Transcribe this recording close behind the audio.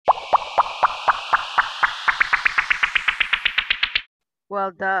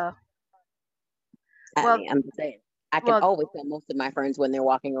Well, duh. I Well, mean, I'm just saying. I can well, always tell most of my friends when they're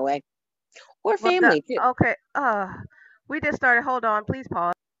walking away, or well, duh. family too. Okay. We just started. Hold on, please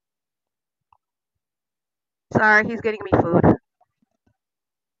pause. Sorry, he's getting me food.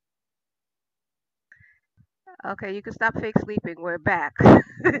 Okay, you can stop fake sleeping. We're back.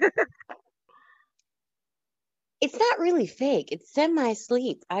 It's not really fake. It's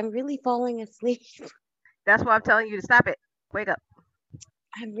semi-sleep. I'm really falling asleep. That's why I'm telling you to stop it. Wake up.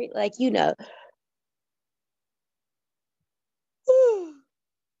 Like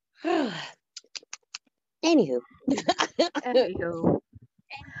Anywho, Anywho.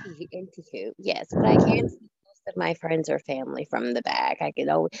 anywho, yes, but I can see most of my friends or family from the back. I can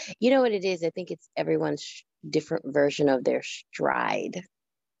always, you know what it is? I think it's everyone's different version of their stride.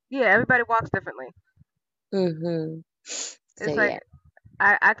 Yeah, everybody walks differently. Hmm. So It's yeah,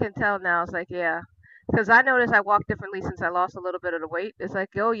 like I can tell now. It's like yeah, because I noticed I walk differently since I lost a little bit of the weight. It's like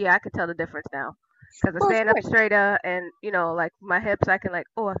oh yeah, I can tell the difference now. Because I well, of stand up course, straighter, and like my hips, I can like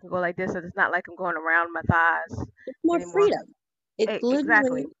oh I can go like this, and it's not like I'm going around my thighs it's more anymore. freedom. It's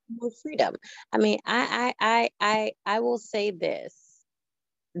literally Exactly. more freedom. I mean, I will say this,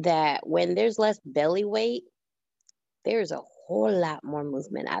 that when there's less belly weight, there's a whole lot more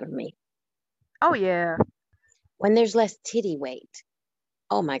movement out of me. Oh yeah. When there's less titty weight,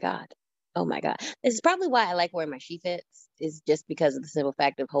 oh my God. Oh my God. This is probably why I like wearing my she fits, is just because of the simple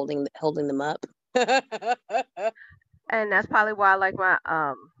fact of holding them up. And that's probably why I like my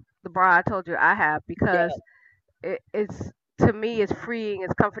the bra I told you I have because Yeah. it's to me it's freeing,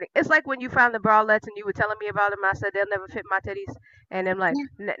 it's comforting. It's like when you found the bralettes and you were telling me about them. I said they'll never fit my titties, and I'm like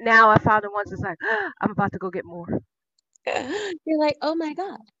now I found the ones. It's like I'm about to go get more. You're like, oh my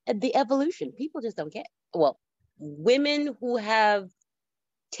God. The evolution. People just don't get. Well, women who have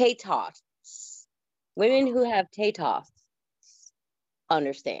tatos, women who have tatos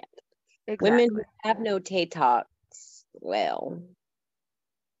understand. Women who Exactly. have no tatos, well,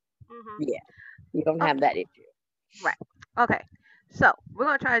 Hmm. yeah, you don't Oh, have that issue. right. Okay. So we're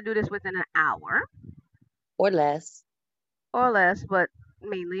gonna try to do this within an hour Or less. or less, but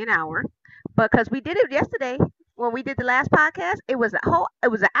mainly an hour. Because we did it yesterday when we did the last podcast. It was an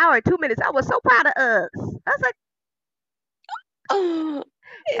hour and 2 minutes. I was so proud of us. I was like, Oh,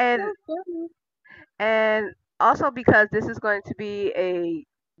 it's and so funny. and also because this is going to be a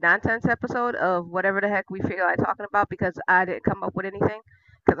nonsense episode of whatever the heck we feel like talking about because I didn't come up with anything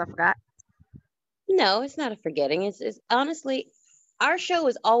because I forgot. No, it's not a forgetting. It's honestly, our show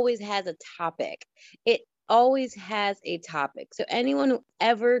is always has a topic. It always has a topic. So anyone who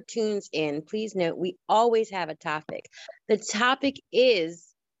ever tunes in, please note we always have a topic. The topic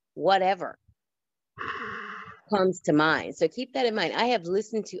is whatever comes to mind. So keep that in mind. I have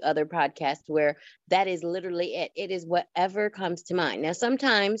listened to other podcasts where that is literally it. It is whatever comes to mind. Now,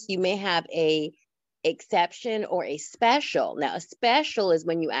 sometimes you may have a exception or a special. Now, a special is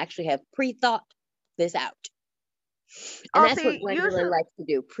when you actually have pre-thought this out. And Oh, that's what see, Gwendolyn usually, likes to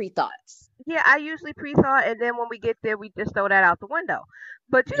do, pre-thoughts. yeah, I usually pre-thought, and then when we get there, we just throw that out the window.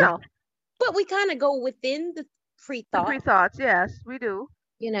 But Yeah. But we kind of go within the the pre-thought, pre-thoughts, yes, we do.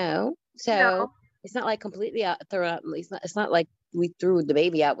 you know. You So know, it's not like completely out throw out. It's not like we threw the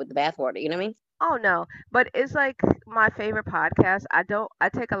baby out with the bathwater. You know what I mean? oh no, but it's like my favorite podcast. I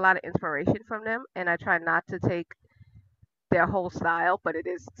take a lot of inspiration from them, and I try not to take their whole style, but it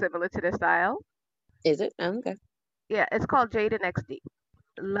is similar to their style. Is it? Oh, okay. Yeah, it's called Jade and XD.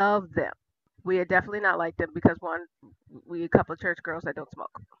 Love them. We are definitely not like them because one, we a couple of church girls that don't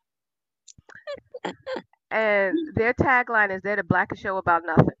smoke. And their tagline is they're the blackest show about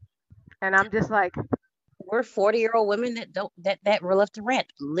nothing. And I'm just like, We're 40-year-old women that don't that were left to rent.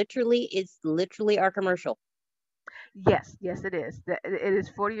 Literally, it's literally our commercial. yes, yes, it is. It is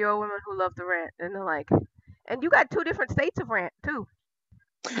 40-year-old women who love to rant. And they're like, and you got two different states of rant too.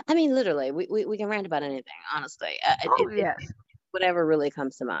 I mean, literally, we can rant about anything. Honestly, Oh, yes. whatever really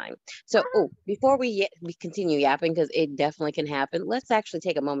comes to mind. So, Mhm. oh, before we continue yapping, because it definitely can happen. Let's actually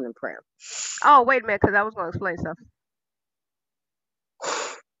take a moment in prayer. Oh, wait a minute, because I was going to explain stuff.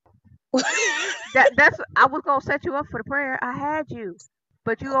 I was going to set you up for the prayer. I had you.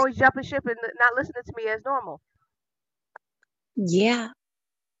 But you always jumping ship and not listening to me as normal. Yeah,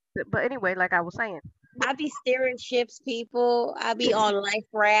 But anyway, like I was saying. I be steering ships, people. I be on life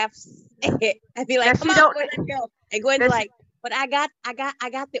rafts. I be like, That come she on, don't Gwen, let's go. And Gwen's that she, like, but I got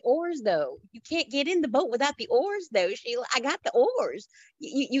the oars though. You can't get in the boat without the oars though, Sheila. I got the oars.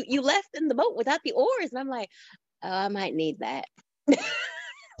 You left in the boat without the oars, and I'm like, oh, I might need that.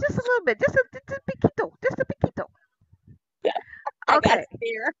 just a little bit, just a piquito, just a piquito. I got Okay,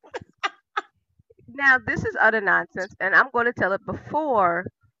 steer. Now this is utter nonsense, and I'm going to tell it before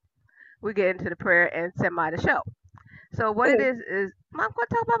we get into the prayer and semi the show. So what it is I'm going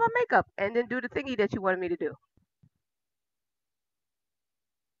to talk about my makeup and then do the thingy that you wanted me to do.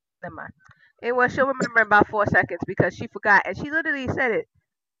 Never mind. Anyway, she'll remember in about 4 seconds because she forgot, and she literally said it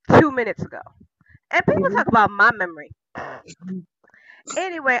 2 minutes ago. And people Mhm. talk about my memory.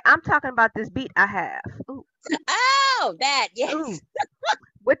 Anyway, I'm talking about this beat I have. Ooh, Oh, that, ooh, yes.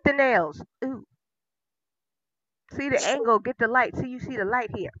 with the nails. Ooh, see the angle, get the light. See, you see the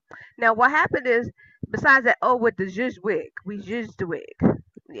light here. Now, what happened is, besides that, oh, with the zhuzh wig, we zhuzh the wig.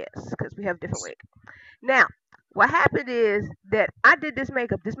 Yes, because we have different wig. Now, what happened is that I did this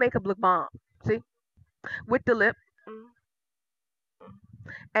makeup. This makeup look bomb. See, with the lip. Mm,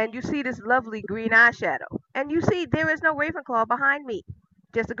 and you see this lovely green eyeshadow. And you see there is no Ravenclaw behind me,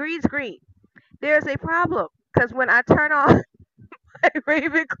 just a green screen. There's a problem because when I turn on my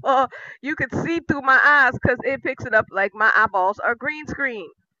Ravenclaw, you can see through my eyes because it picks it up like my eyeballs are green screen.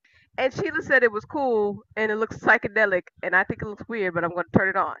 And Sheila said it was cool and it looks psychedelic, and I think it looks weird, but I'm going to turn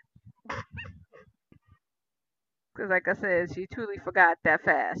it on because, like I said, she truly forgot that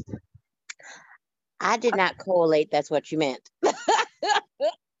fast. I did not correlate that's what you meant.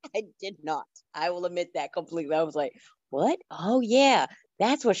 I did not. I will admit that completely. I was like, what? Oh, yeah,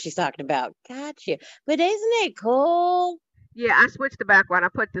 that's what she's talking about. Gotcha. But isn't it cool? Yeah, I switched the background. I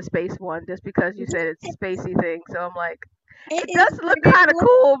put the space one just because you said it's Yeah, a spacey thing. So I'm like, it it is does look pretty kind of cool.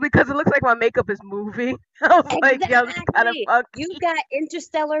 cool because it looks like my makeup is moving. I was like, yo, this is kind of Exactly. You funky. got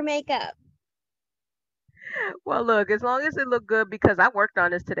interstellar makeup. Well, look, as long as it looked good because I worked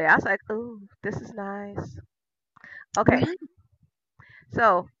on this today. I was like, ooh, this is nice. Okay, Right.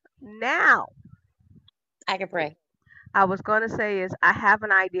 so now I can pray. I was going to say is I have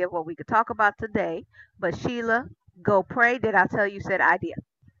an idea of what we could talk about today, but Sheila, go pray. Did I tell you said idea?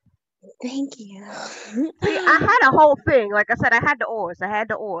 Thank you. See, I had a whole thing. Like I said, I had the oars. I had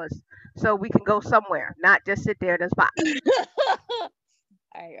the oars. So we can go somewhere, not just sit there in the spot.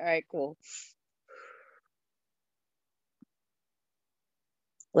 All right, cool.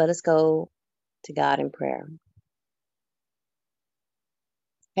 Let us go to God in prayer.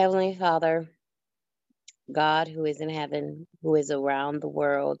 Heavenly Father, God who is in heaven, who is around the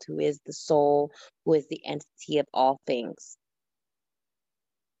world, who is the soul, who is the entity of all things.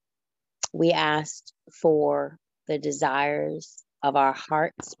 We asked for the desires of our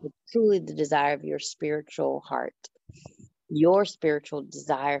hearts, but truly the desire of your spiritual heart, your spiritual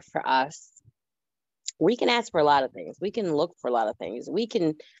desire for us. We can ask for a lot of things. We can look for a lot of things. We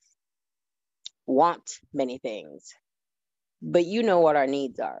can want many things, but you know what our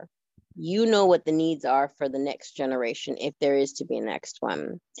needs are. You know what the needs are for the next generation, if there is to be a next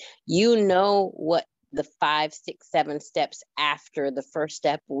one. You know what the 5, 6, 7 steps after the first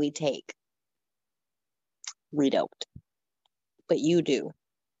step we take. We don't, but you do.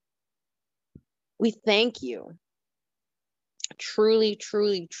 We thank you. Truly,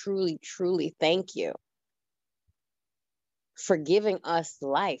 truly, truly, truly thank you for giving us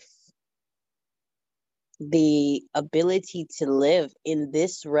life, the ability to live in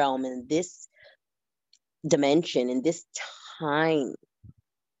this realm, in this dimension, in this time.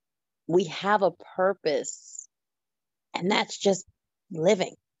 We have a purpose, and that's just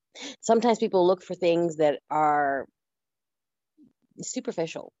living. Sometimes people look for things that are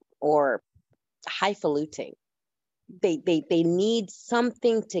superficial or highfalutin. They need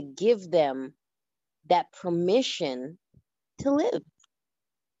something to give them that permission to live,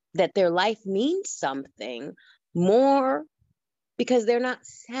 that their life means something more because they're not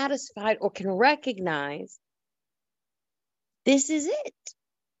satisfied or can recognize this is it.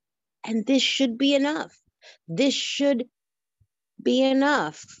 And this should be enough. This should be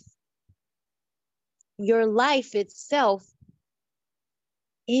enough. Your life itself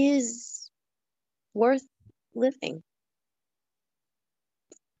is worth living.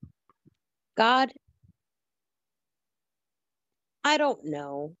 God, I don't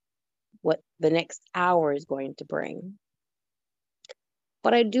know what the next hour is going to bring,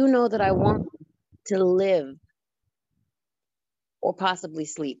 but I do know that I want to live or possibly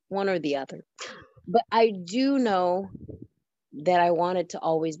sleep, one or the other. But I do know that I want it to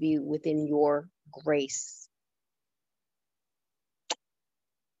always be within your grace,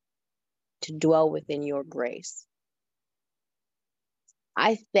 to dwell within your grace.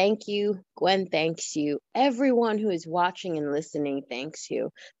 I thank you. Gwen thanks you. Everyone who is watching and listening thanks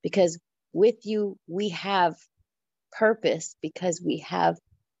you, because with you, we have purpose, because we have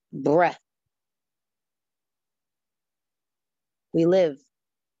breath. We live,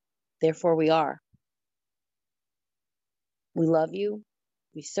 therefore we are. We love you.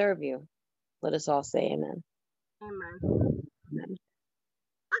 We serve you. Let us all say amen. Amen. Amen.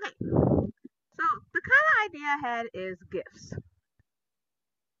 Okay. So the kind of idea I had is gifts,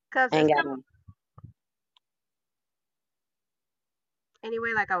 cause it's Ain't got coming one.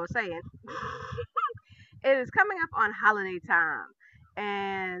 anyway. Like I was saying, it is coming up on holiday time,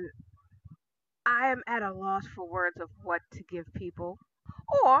 and I am at a loss for words of what to give people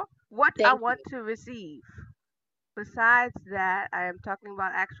or what I Thank want you. to receive. Besides that, I am talking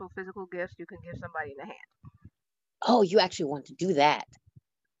about actual physical gifts you can give somebody in the hand. Oh, you actually want to do that.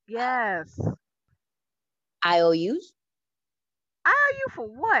 Yes. IOUs? I owe you for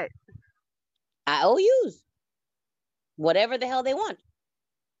what? IOUs. Whatever the hell they want.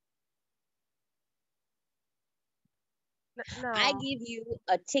 I No. give you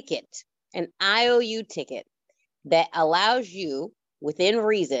a ticket, an IOU ticket that allows you, within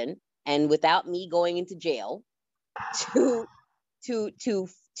reason and without me going into jail, to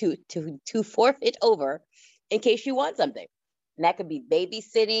to forfeit over in case you want something. And that could be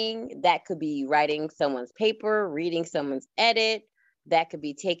babysitting, that could be writing someone's paper, reading someone's edit, that could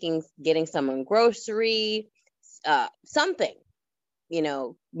be getting someone grocery, something.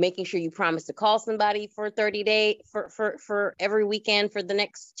 Making sure you promise to call somebody for 30 days for every weekend for the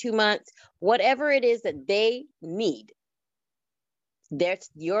next 2 months, whatever it is that they need. That's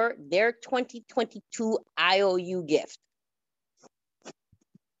their 2022 IOU gift.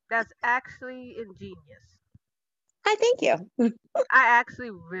 That's actually ingenious. I thank you. I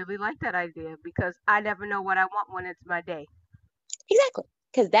actually really like that idea because I never know what I want when it's my day. Exactly.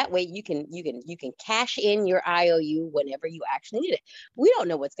 Because that way you can cash in your IOU whenever you actually need it. We don't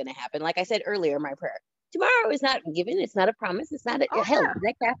know what's going to happen. Like I said earlier in my prayer, tomorrow is not given. It's not a promise. It's not Oh hell yeah.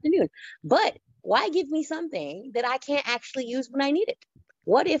 next afternoon. But why give me something that I can't actually use when I need it?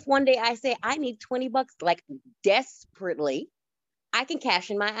 What if one day I say I need $20, like desperately? I can cash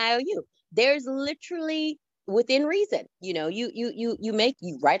in my IOU. There's literally within reason.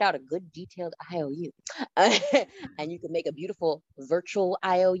 You write out a good detailed IOU, and you can make a beautiful virtual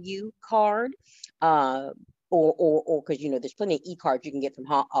IOU card. Or because there's plenty of e-cards you can get from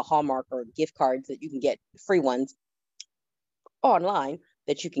a Hallmark, or gift cards that you can get, free ones online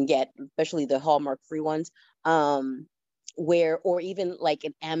that you can get, especially the Hallmark free ones. Or even like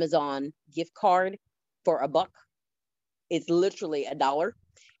an Amazon gift card for $1. It's literally $1,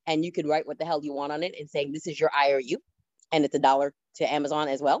 and you could write what the hell you want on it and saying this is your IOU, and it's $1 to Amazon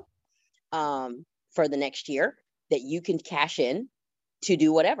as well, for the next year, that you can cash in to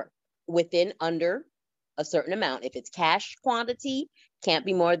do whatever within under a certain amount. If it's cash quantity, can't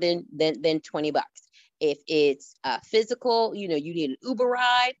be more than $20. If it's physical, you need an Uber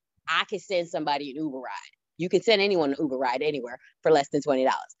ride, I can send somebody an Uber ride. You can send anyone an Uber ride anywhere for less than $20.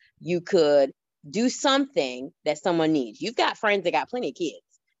 You could do something that someone needs. You've got friends that got plenty of kids,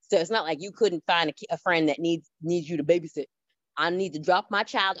 so it's not like you couldn't find a friend that needs you to babysit. I need to drop my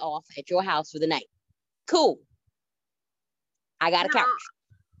child off at your house for the night. Cool. I got a No, couch.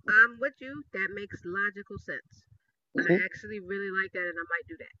 I'm with you. That makes logical sense. I Mm-hmm. actually really like that and I might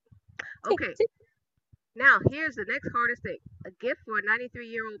do that. See, Okay. see? Now here's the next hardest thing. A gift for a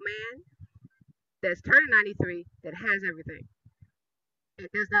 93-year-old man that's turning 93 that has everything.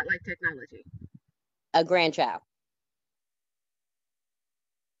 It does not like technology. A grandchild.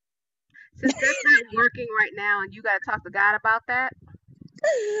 Since that's not working right now and you got to talk to God about that,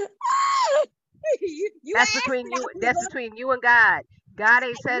 You that's asked between and you. I was That's between you and God. God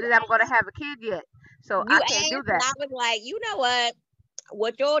ain't said you that I'm going to asked have a kid yet, so you I can't do asked and that. I was like, you know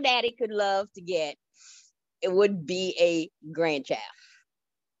what your daddy could love to get, it would be a grandchild.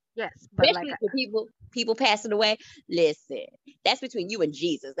 Yes, but like Especially for people passing away. Listen, that's between you and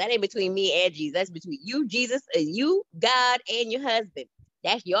Jesus. That ain't between me and Jesus. That's between you, Jesus, and you, God, and your husband.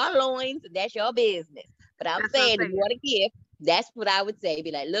 That's your loins, and that's your business. But I'm that's what I'm saying, if you saying. want a gift, that's what I would say.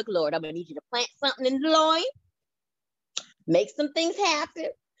 Be like, look, Lord, I'm gonna need you to plant something in the loin, make some things happen,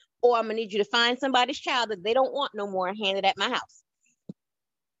 or I'm gonna need you to find somebody's child that they don't want no more and hand it at my house.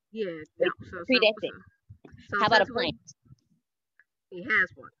 Yeah, no. Like, So so so predestined. so How about a since plant? he has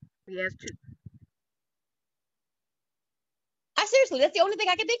one, he has two. I seriously, that's the only thing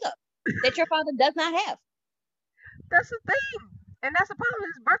I can think of that your father does not have. That's the thing, and that's the problem.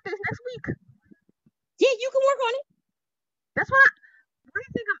 His birthday's next week. Yeah, you can work on it. That's what. What do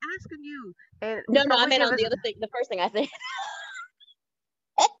you think I'm asking you? And No, no, before I we meant give on us, the other thing. The first thing I said.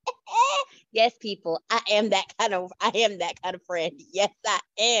 Yes, people, I am that kind of friend. Yes, I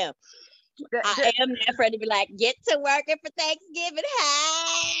am. the, I the, am that friend to be like, get to working for Thanksgiving.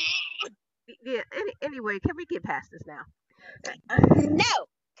 Hi. yeah. Anyway, can we get past this now? No,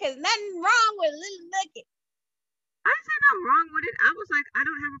 because nothing wrong with little looking. I said nothing wrong with it. I was like, I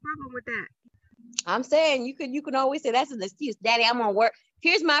don't have a problem with that. I'm saying you can always say that's an excuse. Daddy, I'm gonna work.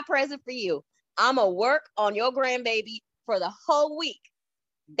 Here's my present for you. I'm gonna work on your grandbaby for the whole week.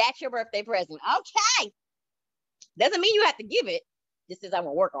 That's your birthday present. Okay. Doesn't mean you have to give it. Just says I'm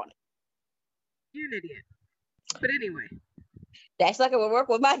gonna work on it. You're an idiot. But anyway. That's like it would work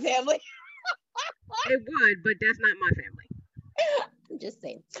with my family. It would, but that's not my family. I'm just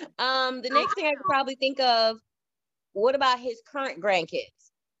saying. The next thing I could probably think of, what about his current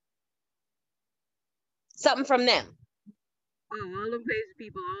grandkids? Something from them. Oh, all them crazy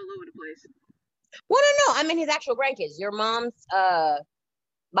people all over the place. Well, no, I mean his actual grandkids, your mom's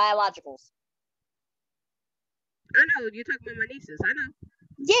biologicals. I know, you're talking about my nieces, I know.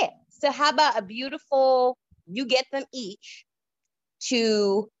 Yeah, so how about a beautiful, you get them each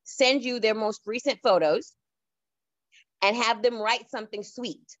to send you their most recent photos and have them write something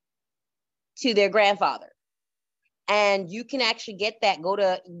sweet to their grandfather. And you can actually get that, go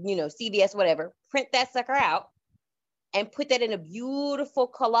to, CVS, whatever, print that sucker out and put that in a beautiful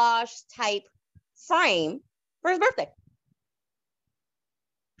collage type frame for his birthday.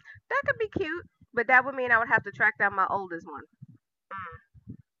 That could be cute, but that would mean I would have to track down my oldest one.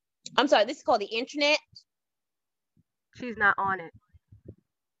 I'm sorry, this is called the internet. She's not on it.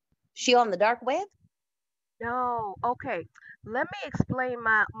 She on the dark web? No. Okay. Let me explain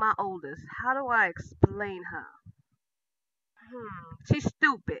my oldest. How do I explain her? She's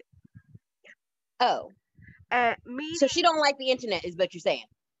stupid. Oh. And me. So she don't like the internet, is what you're saying?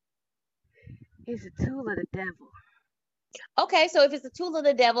 It's a tool of the devil. Okay, so if it's a tool of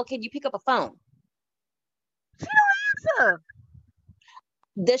the devil, can you pick up a phone? She don't answer.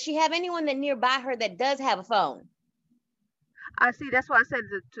 Does she have anyone that nearby her that does have a phone? I see. That's why I said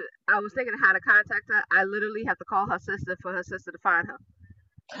I was thinking of how to contact her. I literally have to call her sister for her sister to find her.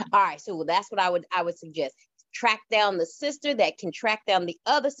 All right, so that's what I would suggest. Track down the sister that can track down the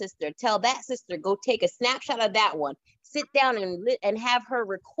other sister. Tell that sister, go take a snapshot of that one. Sit down and have her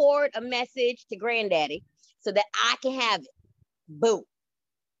record a message to granddaddy so that I can have it. Boom.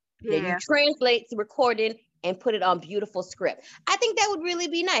 Yeah. Then you translate the recording and put it on beautiful script. I think that would really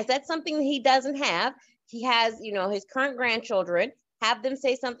be nice. That's something that he doesn't have. He has, his current grandchildren. Have them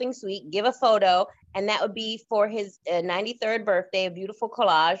say something sweet, give a photo, and that would be for his 93rd birthday, a beautiful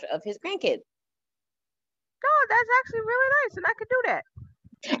collage of his grandkids. Oh, that's actually really nice, and I could do that.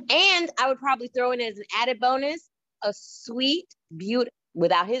 And I would probably throw in as an added bonus a sweet, beautiful,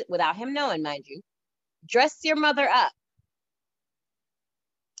 without him knowing, mind you, dress your mother up.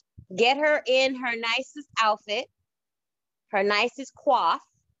 Get her in her nicest outfit, her nicest coif.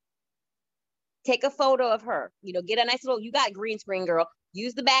 Take a photo of her. Get a nice little, you got green screen, girl.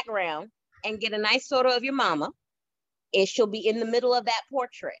 Use the background and get a nice photo of your mama. She'll be in the middle of that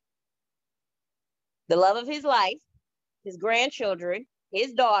portrait. The love of his life, his grandchildren,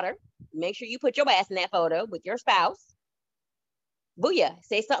 his daughter. Make sure you put your ass in that photo with your spouse. Booyah,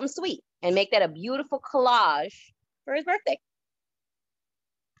 say something sweet and make that a beautiful collage for his birthday.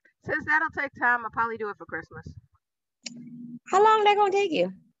 Since that'll take time, I'll probably do it for Christmas. How long that gonna take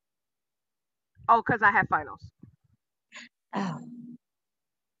you? Oh, because I have finals. Oh.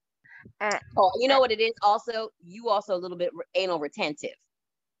 You know what it is also? You also a little bit anal retentive.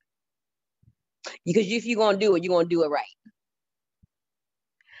 Because if you're going to do it, you're going to do it right.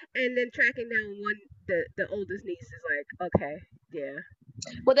 And then tracking down the oldest niece is like, okay, yeah.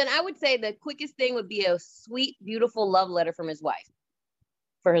 Well, then I would say the quickest thing would be a sweet, beautiful love letter from his wife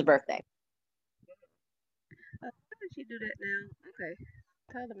for his birthday. Why did she do that now? Okay.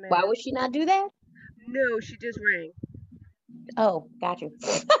 Tell the man. Why would she not do that? No, she just rang. Oh, got you.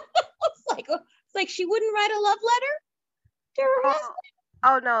 It's like she wouldn't write a love letter to her husband?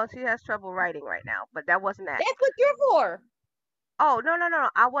 Oh, no, she has trouble writing right now, but that wasn't that. That's what you're for. Oh, no.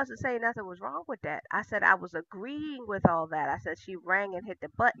 I wasn't saying nothing was wrong with that. I said I was agreeing with all that. I said she rang and hit the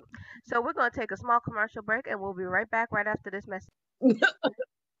button. So we're going to take a small commercial break, and we'll be right back right after this message.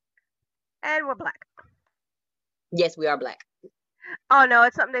 And we're black. Yes, we are black. Oh, no,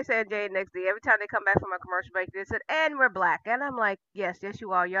 it's something they say in JNXD. Every time they come back from a commercial break, they said, and we're black. And I'm like, yes,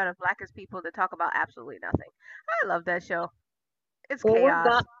 you are. You're the blackest people that talk about absolutely nothing. I love that show. It's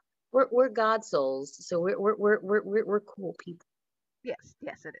chaos. We're God souls, so we're cool people. Yes,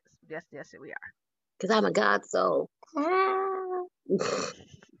 it is. Yes, we are. Because I'm a God soul. I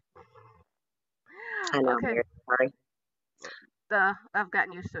know. Okay. Sorry. I've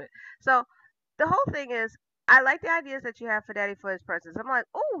gotten used to it. So the whole thing is, I like the ideas that you have for Daddy for his presents. I'm like,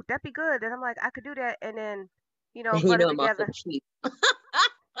 oh, that'd be good. And I'm like, I could do that, and then put it together. Cheap.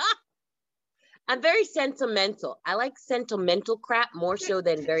 I'm very sentimental. I like sentimental crap more so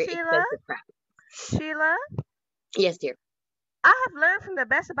than very expensive crap. Sheila? Yes, dear. I have learned from the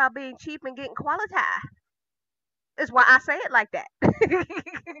best about being cheap and getting quality. Is why I say it like that.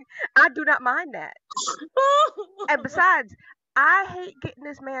 I do not mind that. And besides, I hate getting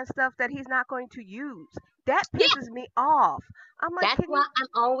this man stuff that he's not going to use. That Yeah, pisses me off. I'm like, that's can why you?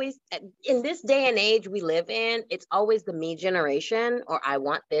 I'm always in this day and age we live in, it's always the me generation or I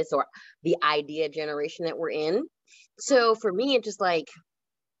want this or the idea generation that we're in. So for me, it's just like,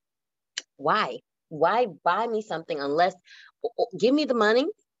 why? Why buy me something unless give me the money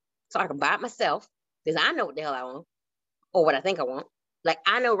so I can buy it myself because I know what the hell I want or what I think I want. Like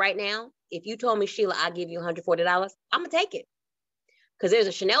I know right now, if you told me, Sheila, I'll give you $140, I'm gonna take it because there's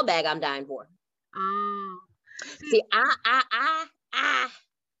a Chanel bag I'm dying for. See, See, I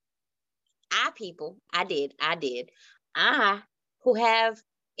people, I did, I who have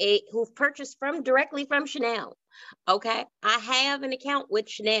who've purchased from directly from Chanel. Okay, I have an account with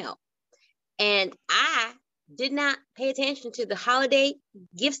Chanel, and I did not pay attention to the holiday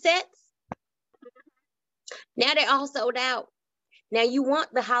gift sets. Now they're all sold out. Now you want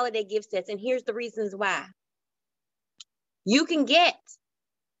the holiday gift sets, and here's the reasons why. You can get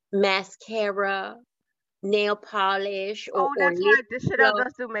mascara, nail polish, oh, or that's lip right. This Chanel gloss.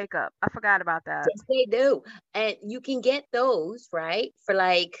 does do makeup. I forgot about that. Yes, they do. And you can get those, right, for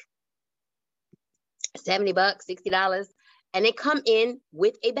like $70, $60. And they come in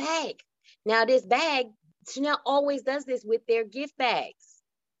with a bag. Now, this bag, Chanel always does this with their gift bags.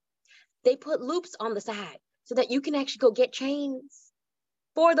 They put loops on the side so that you can actually go get chains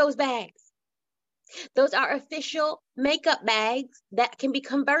for those bags. Those are official makeup bags that can be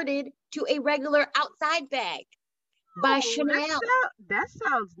converted to a regular outside bag by Oh, Chanel. that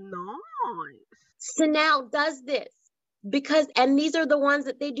sounds nice. Chanel does this because, and these are the ones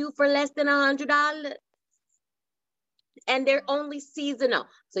that they do for less than $100, and they're only seasonal.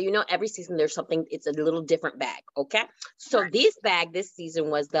 So you know, every season there's something. It's a little different bag. Okay, so Right. this bag this season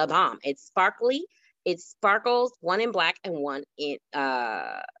was the bomb. It's sparkly. It sparkles. One in black and one in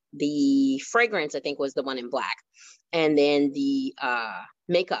the fragrance. I think was the one in black, and then the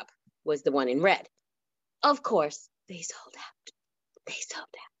makeup was the one in red. Of course, they sold out. They sold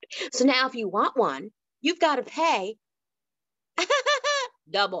out. So now, if you want one, you've got to pay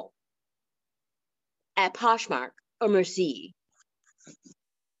double at Poshmark or Merci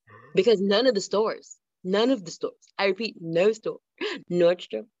because none of the stores, I repeat, no store,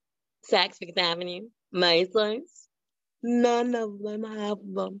 Nordstrom, Saks Fifth Avenue, Macy's, none of them have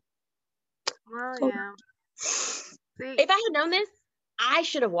them. Well, So yeah. See, if I had known this, I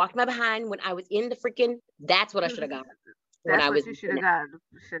should have walked my behind when I was in the freaking. That's what I should have got when that's I what was you in should have Chanel.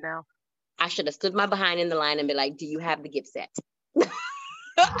 got, Chanel. I should have stood my behind in the line and be like, "Do you have the gift set?"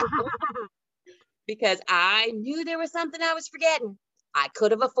 Because I knew there was something I was forgetting. I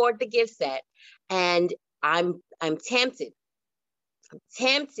could have afforded the gift set, and I'm tempted. I'm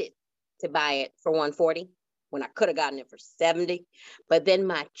tempted to buy it for 140 when I could have gotten it for 70, but then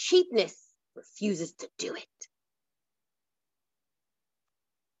my cheapness refuses to do it.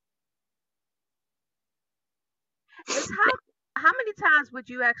 It's how many times would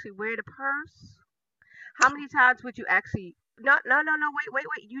you actually wear the purse? How many times would you actually? No, no, no, no. Wait.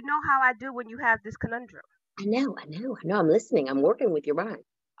 You know how I do when you have this conundrum. I know. I'm listening. I'm working with your mind.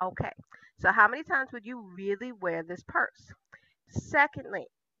 Okay. So how many times would you really wear this purse? Secondly,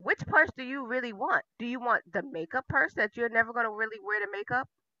 which purse do you really want? Do you want the makeup purse that you're never going to really wear the makeup,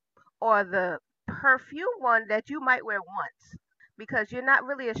 or the perfume one that you might wear once? Because you're not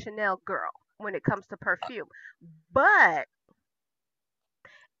really a Chanel girl when it comes to perfume. But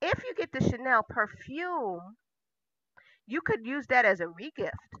if you get the Chanel perfume, you could use that as a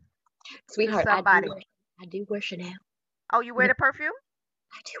regift to Sweetheart, somebody. I do wear Chanel. Oh, you wear No, the perfume?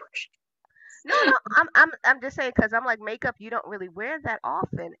 I do wear Chanel. No, no. I'm just saying because I'm like makeup. You don't really wear that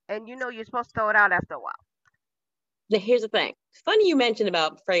often, and you know you're supposed to throw it out after a while. Now, here's the thing. Funny you mentioned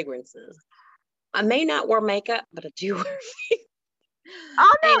about fragrances. I may not wear makeup, but I do wear.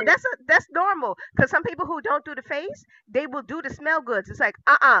 Oh no, And that's normal. Because some people who don't do the face, they will do the smell goods. It's like,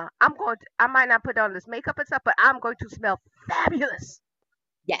 I might not put on this makeup and stuff, but I'm going to smell fabulous.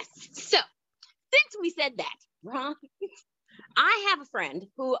 yes. So since we said that, wrong. I have a friend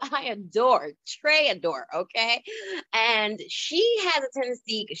who I adore, Trey adore, okay? And she has a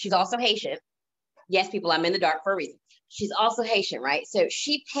tendency, she's also Haitian. Yes, people, I'm in the dark for a reason. She's also Haitian, right? So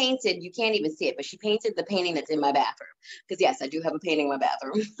she painted, you can't even see it, but she painted the painting that's in my bathroom. Because yes, I do have a painting in my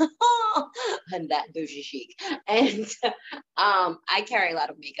bathroom. And that bougie chic. And I carry a lot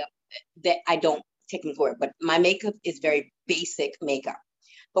of makeup that I don't technically wear, but my makeup is very basic makeup.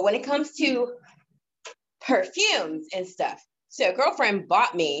 But when it comes to perfumes and stuff, so a girlfriend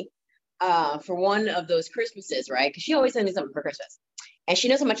bought me for one of those Christmases, right? Because she always sends me something for Christmas. And she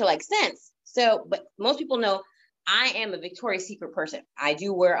knows how much I like scents. So, but most people know I am a Victoria's Secret person. I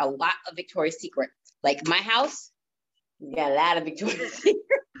do wear a lot of Victoria's Secret. Like my house, we got a lot of Victoria's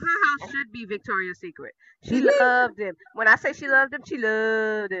Secret. Her house should be Victoria's Secret. She loved them. When I say she loved them, she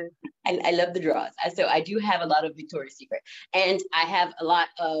loved them. I love the draws. So I do have a lot of Victoria's Secret. And I have a lot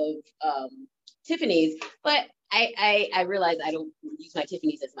of Tiffany's, but I realize I don't use my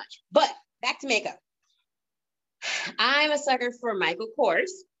Tiffany's as much. But back to makeup. I'm a sucker for Michael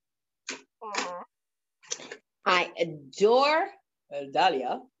Kors. Mhm. I adore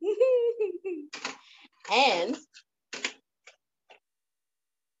Dahlia. And did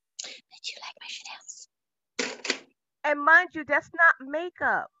you like my Chanel's? And mind you, that's not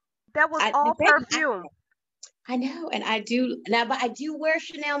makeup. That was all perfume. I know, and I do now, but I do wear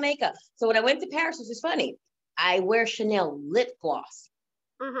Chanel makeup. So when I went to Paris, this is funny. I wear Chanel lip gloss.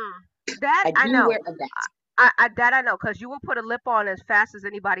 That I know. Wear that. That I know, because you will put a lip on as fast as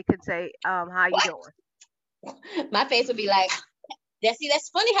anybody can say, how you doing? My face would be like, that's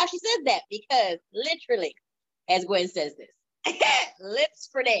funny how she says that, because literally, as Gwen says this, lips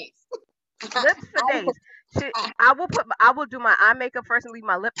for days. Lips for days. I will do my eye makeup first and leave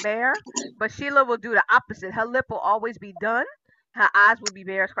my lip bare, but Sheila will do the opposite. Her lip will always be done. Her eyes will be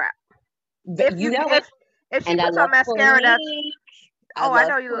bare as crap. If she puts on mascara, that's I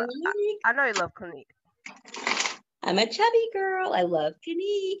know you. Clinique. I know you love Clinique. I'm a chubby girl. I love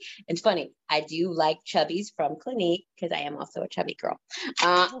Clinique. It's funny. I do like chubbies from Clinique because I am also a chubby girl.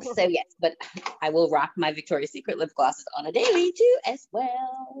 So yes, but I will rock my Victoria's Secret lip glosses on a daily too as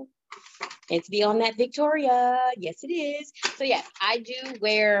well. It's beyond that Victoria. Yes, it is. So yes, I do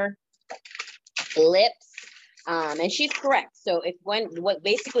wear lips. And she's correct. So if what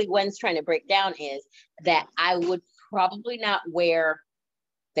basically Gwen's trying to break down is that I would probably not wear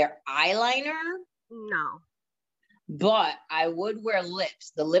their eyeliner. No. But I would wear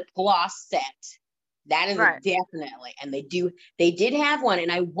lips, the lip gloss set. That is right. Definitely. And they did have one, and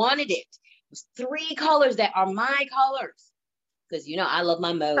I wanted it. It was 3 colors that are my colors. Because I love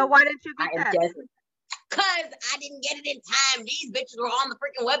my mode. So why didn't you get that? Because I didn't get it in time. These bitches were on the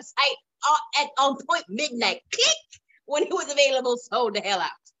freaking website on point midnight. Click! When it was available, sold the hell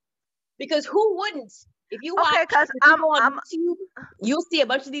out. Because who wouldn't? If you watch on YouTube, you'll see a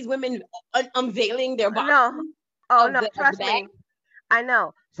bunch of these women unveiling their bodies. No. Oh, no, trust me. I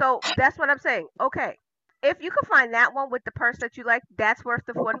know. So that's what I'm saying. Okay. If you can find that one with the purse that you like, that's worth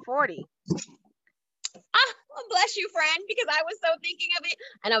the $140. Well, bless you, friend, because I was so thinking of it.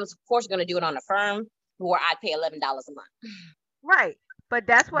 And I was, of course, going to do it on a firm where I'd pay $11 a month. Right. But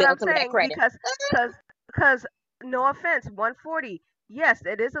that's what I'm saying, because no offense, $140. Yes,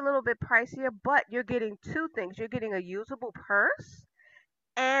 it is a little bit pricier, but you're getting 2 things. You're getting a usable purse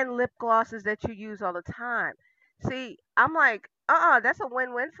and lip glosses that you use all the time. See, I'm like, that's a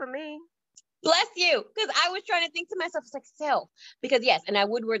win-win for me. Bless you. Because I was trying to think to myself, it's like, self. Because yes, and I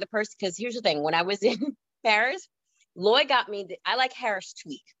would wear the purse, because here's the thing. When I was in Paris, Lloyd got me, I like Harris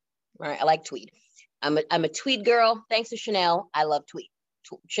tweed. Right? I like tweed. I'm a tweed girl. Thanks to Chanel, I love tweed.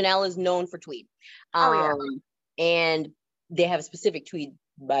 Chanel is known for tweed. And they have a specific tweed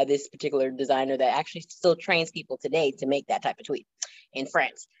by this particular designer that actually still trains people today to make that type of tweed in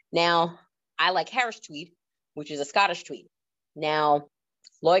France. Now, I like Harris tweed, which is a Scottish tweed. Now,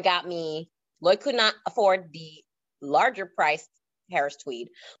 Lloyd could not afford the larger priced Harris tweed,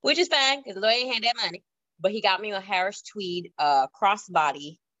 which is fine because Lloyd ain't had that money. But he got me a Harris tweed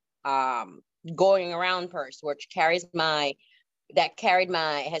crossbody going around purse, which it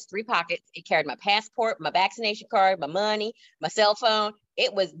has 3 pockets. It carried my passport, my vaccination card, my money, my cell phone.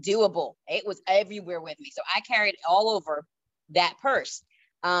 It was doable. It was everywhere with me. So I carried it all over that purse.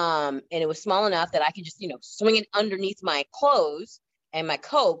 And it was small enough that I could just, swing it underneath my clothes and my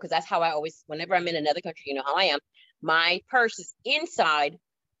coat, because that's how I always, whenever I'm in another country, you know how I am, my purse is inside,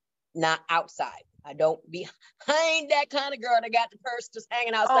 not outside. I ain't that kind of girl that got the purse just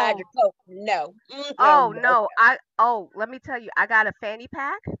hanging outside your coat. No. No. Let me tell you, I got a fanny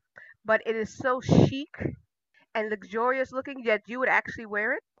pack, but it is so chic and luxurious looking that you would actually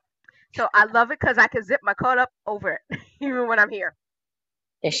wear it. So I love it because I can zip my coat up over it, even when I'm here.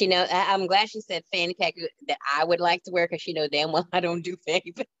 And she knows, I'm glad she said fanny pack that I would like to wear, because she knows damn well I don't do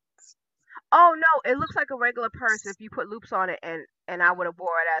fanny packs. Oh, no, it looks like a regular purse if you put loops on it, and I would have wore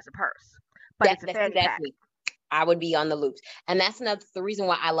it as a purse. But it's a fanny pack. I would be on the loops. And that's the reason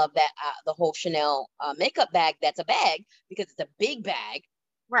why I love that, the whole Chanel makeup bag, that's a bag, because it's a big bag.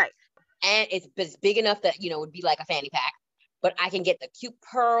 Right. And it's big enough that, it would be like a fanny pack. But I can get the cute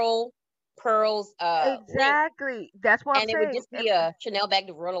pearl pearls link, Exactly. That's what I'm and it would saying. just be a Chanel bag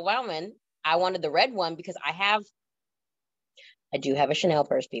to roll around in. I wanted the red one because I do have a Chanel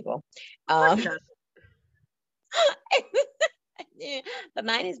purse, people. Of course she does. Yeah, but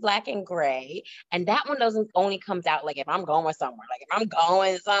mine is black and gray, and that one doesn't only comes out like if I'm going somewhere. Like if I'm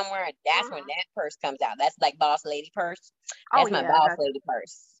going somewhere, that's when Hmm. that purse comes out. That's like boss lady purse. Oh That's my yeah, I boss got you. lady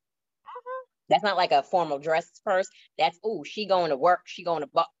purse. Hmm. That's not like a formal dress purse. That's oh, she going to work. She going to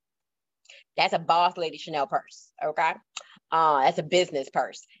that's a boss lady Chanel purse. Okay. That's a business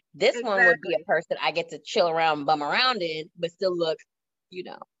purse. This one would be a Exactly. purse that I get to chill around, bum around in, but still look, you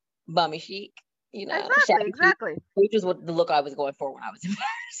know, bummy chic, Exactly. shabby chic, Exactly. which is what the look I was going for when I was in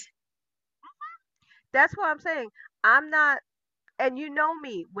Paris. That's what I'm saying. I'm not, and you know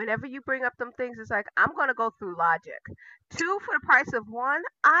me, whenever you bring up them things, it's like I'm gonna go through logic. Two for the price of one,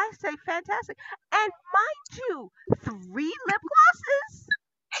 I say fantastic. And mind you, three lip glosses?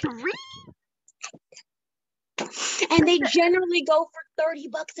 Three? And they generally go for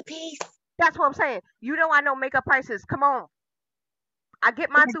 $30 a piece. That's what I'm saying. You know I know makeup prices. Come on. I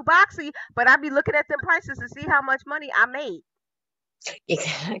get mine through Boxy, but I be looking at them prices to see how much money I made.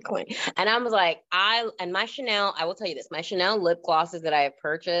 Exactly. And I was like, my Chanel, I will tell you this, my Chanel lip glosses that I have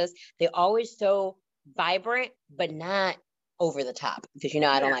purchased, they always so vibrant, but not over the top. Because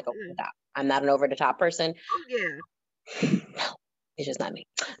I don't Yeah. like over the top. I'm not an over the top person. Oh yeah. No, it's just not me.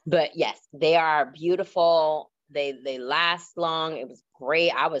 But yes, they are beautiful. They last long. It was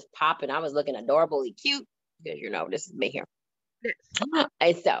great. I was popping. I was looking adorably cute because this is me here. Yes.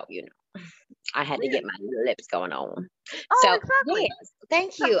 And so, I had to Yeah. get my lips going on. Oh, So exactly. yes,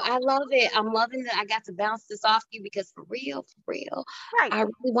 thank So you. I love it. I'm loving that I got to bounce this off you because for real, right. I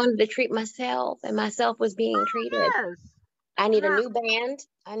really wanted to treat myself and myself was being Oh treated. yes. I need a No, new band.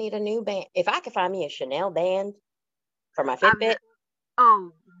 I need a new band. If I could find me a Chanel band for my I'm Fitbit, not.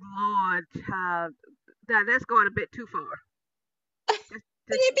 Oh Lord, child. That's going a bit too far. Just,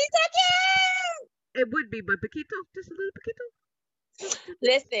 just it'd be so cute. it would be, but Paquito, just a little Paquito.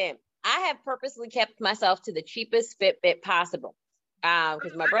 Listen, I have purposely kept myself to the cheapest Fitbit possible.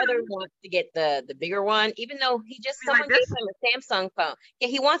 Because my I brother know. wants to get the bigger one, even though Be like someone gave this. him a Samsung phone. Yeah,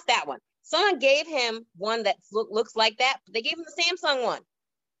 he wants that one. Someone gave him one that looks like that, but they gave him the Samsung one.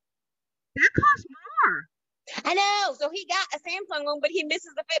 That costs more. I know. So he got a Samsung one, but he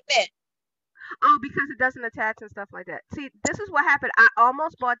misses the Fitbit. Oh, because it doesn't attach and stuff like that. See, this is what happened. I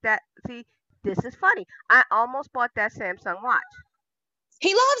almost bought that. See, this is funny. I almost bought that Samsung watch.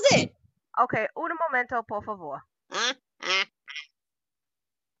 He loves it. Okay, un momento, por favor. Ah, ah,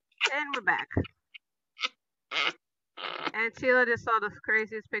 And we're back. And Sheila just saw the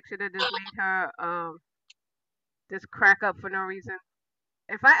craziest picture that just made her just crack up for no reason.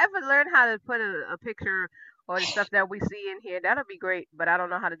 If I ever learn how to put a picture or the stuff that we see in here, that'll be great. But I don't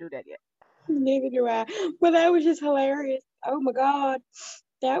know how to do that yet. neither do I. But that was just hilarious. Oh my God.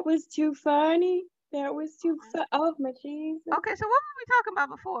 That was too funny. That was too fun. Oh my Jesus. Okay, so what were we talking about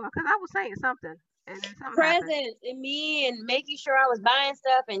before? Because I was saying something, and then something happened. Presents and me and making sure I was buying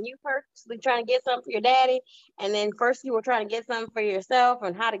stuff and you purposely trying to get something for your daddy. And then first you were trying to get something for yourself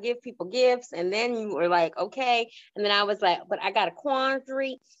and how to give people gifts. And then you were like, okay. And then I was like, but I got a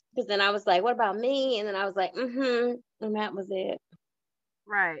quandary. Because then I was like, what about me? And then I was like, mm-hmm. And that was it.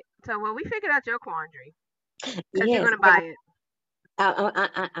 Right. So, well, we figured out your quandary because you're Yes, gonna buy it.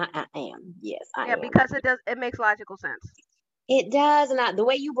 I am. Yes, I Yeah, am. because it does. It makes logical sense. It does. And the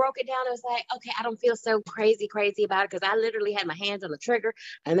way you broke it down, it was like, okay, I don't feel so crazy about it because I literally had my hands on the trigger.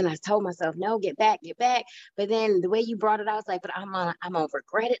 And then I told myself, no, get back, get back. But then the way you brought it out, I was like, but I'm gonna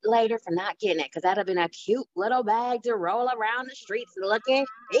regret it later for not getting it because that'd have been a cute little bag to roll around the streets looking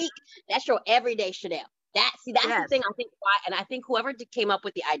chic. That's your everyday Chanel. That's the Yes. thing I think why, and I think whoever came up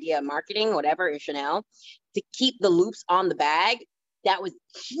with the idea of marketing, whatever, in Chanel, to keep the loops on the bag, that was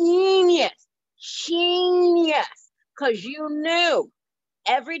genius. Genius. Because you knew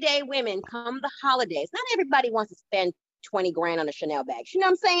everyday women come the holidays. Not everybody wants to spend 20 grand on a Chanel bag. You know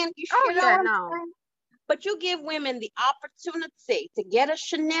what I'm saying? Oh You know yeah. what I'm No. saying? But you give women the opportunity to get a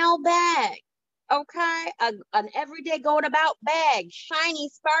Chanel bag. Okay, an everyday going about bag, shiny,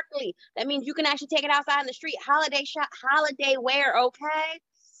 sparkly. That means you can actually take it outside in the street, holiday shop, holiday wear. Okay,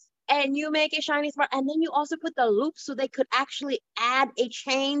 and you make it shiny, smart, and then you also put the loops so they could actually add a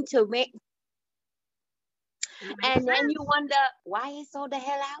chain to make. It makes And then you sense. wonder why it sold the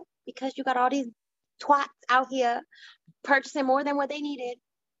hell out because you got all these twats out here purchasing more than what they needed.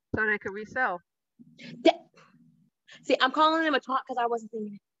 So they could resell. That, see, I'm calling them a twat because I wasn't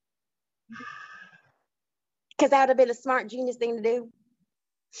thinking it. Because that would have been a smart genius thing to do.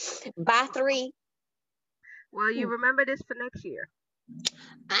 Buy three. Well, you remember this for next year.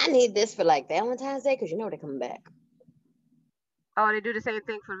 I need this for like Valentine's Day because you know they're coming back. Oh, they do the same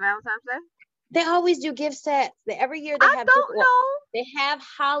thing for Valentine's Day? They always do gift sets. Every year they I have don't different. know. They have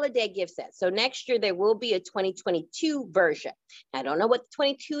holiday gift sets. So next year there will be a 2022 version. I don't know what the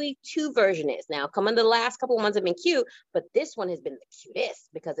 2022 version is. Now, coming the last couple of months have been cute, but this one has been the cutest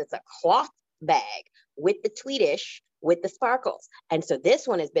because it's a cloth bag with the Tweetish with the sparkles. And so this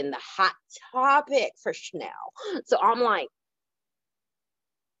one has been the hot topic for Chanel. So I'm like,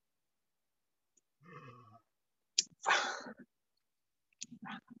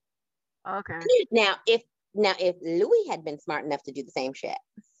 Okay. now if Louis had been smart enough to do the same shit.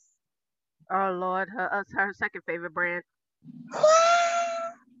 Oh Lord, her second favorite brand.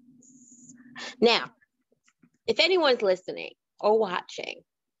 Now, if anyone's listening or watching,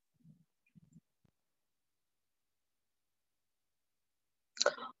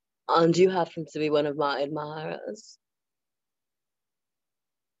 and you happen to be one of my admirers,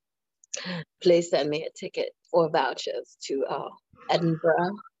 please send me a ticket or vouchers to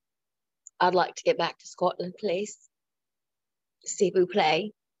Edinburgh. I'd like to get back to Scotland, please. See who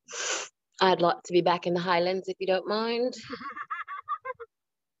play. I'd like to be back in the Highlands if you don't mind.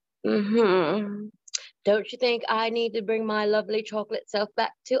 Don't you think I need to bring my lovely chocolate self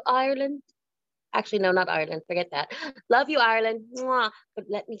back to Ireland? Actually, no, not Ireland. Forget that. Love you, Ireland. Mwah. But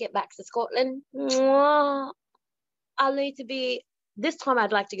let me get back to Scotland. Mwah. I'll need to be. This time,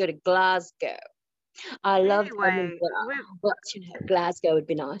 I'd like to go to Glasgow. I loved Anyway, Edinburgh, but you know, Glasgow would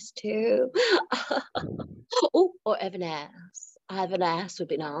be nice too. Oh, or Inverness. Inverness would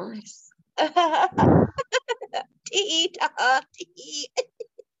be nice. Tahita.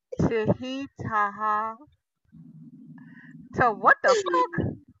 So what the fuck?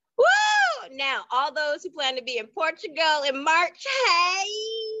 Woo! Now, all those who plan to be in Portugal in March, hey,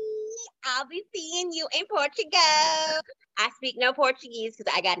 I'll be seeing you in Portugal. I speak no Portuguese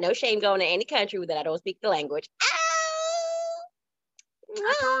because I got no shame going to any country that I don't speak the language. I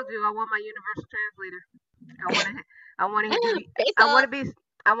told you I want my universal translator. I want him to be. Face I want off. to be.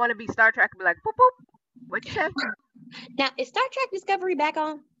 I want to be Star Trek and be like, boop boop. What you say? Now, is Star Trek Discovery back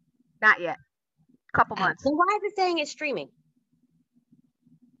on? Not yet. Couple months. Then why is it saying it's streaming?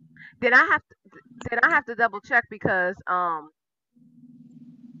 Then I have to double check because I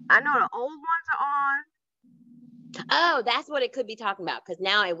know the old ones are on. Oh, that's what it could be talking about. Because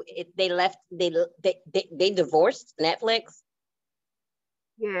now they left. They divorced Netflix.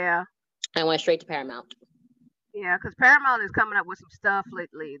 Yeah. I went straight to Paramount. Yeah, because Paramount is coming up with some stuff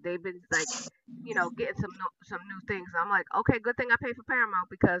lately. They've been like, getting some new things. I'm like, okay, good thing I pay for Paramount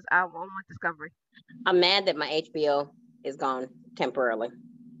because I want Discovery. I'm mad that my HBO is gone temporarily.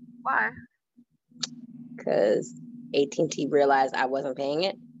 Why? Because AT&T realized I wasn't paying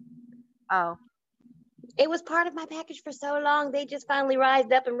it. Oh. It was part of my package for so long. They just finally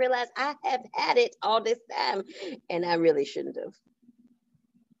rised up and realized I have had it all this time, and I really shouldn't have.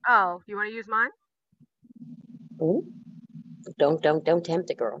 Oh, you want to use mine? Ooh. Don't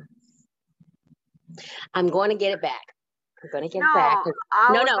tempt a girl. I'm going to get it back. I'm going to get it back.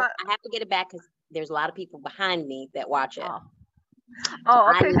 I have to get it back because there's a lot of people behind me that watch it. Oh,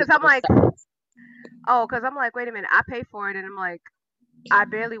 okay. Because I'm like, wait a minute. I pay for it, and I'm like, I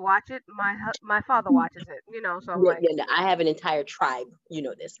barely watch it. My father watches it, So I'm like, I have an entire tribe,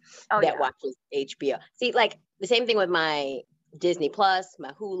 this, watches HBO. See, like the same thing with my Disney Plus,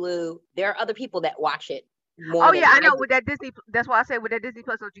 my Hulu. There are other people that watch it more. Oh yeah, I know. With that Disney, that's why I say with that Disney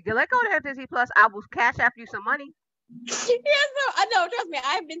Plus, don't you get let go of that Disney Plus? I will cash after you some money. Yeah, so I know. Trust me,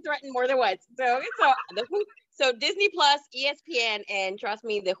 I've been threatened more than once. So Disney Plus, ESPN, and trust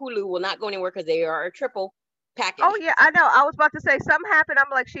me, the Hulu will not go anywhere because they are a triple package. Oh yeah, I know. I was about to say something happened. I'm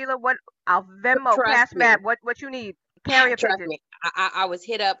like, Sheila, what? I'll Venmo, Cash Map. What you need? Carry a pigeon. Me, I was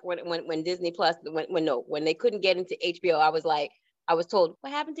hit up when Disney Plus when they couldn't get into HBO. I was told,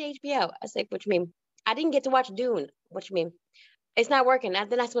 what happened to HBO? I said, what you mean? I didn't get to watch Dune. What you mean? It's not working. Then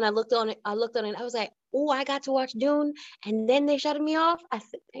that's when I looked on it. I was like, oh, I got to watch Dune. And then they shut me off. I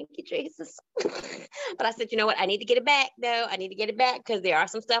said, thank you, Jesus. But I said, you know what? I need to get it back, though. I need to get it back because there are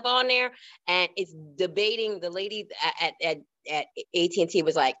some stuff on there. And it's debating. The lady at AT&T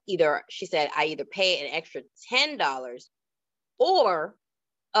was like, she said, I either pay an extra $10 or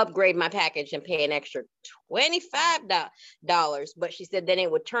upgrade my package and pay an extra $25. But she said then it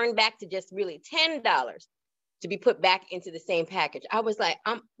would turn back to just really $10 to be put back into the same package. I was like,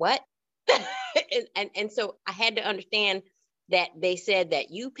 what? and so I had to understand that they said that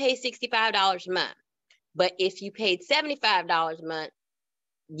you pay $65 a month, but if you paid $75 a month,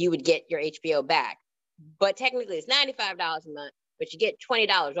 you would get your HBO back. But technically it's $95 a month, but you get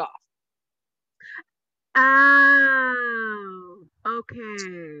 $20 off. Oh.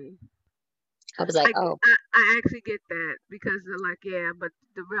 Okay. I was like, oh, I actually get that because they're like, yeah, but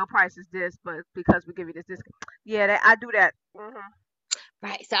the real price is this, but because we give you this discount. Yeah, I do that.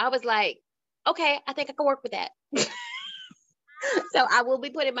 right. So I was like, okay, I think I can work with that. So I will be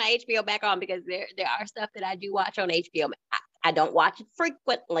putting my HBO back on because there are stuff that I do watch on HBO. I don't watch it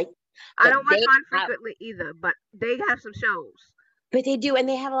frequently, I but don't watch mine frequently either, but they have some shows. but they do, and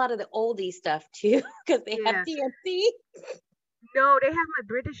they have a lot of the oldie stuff too because they have Yeah. TNT. No, they have my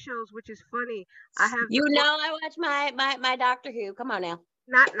British shows, which is funny. I have You know, I watch my Doctor Who. Come on now.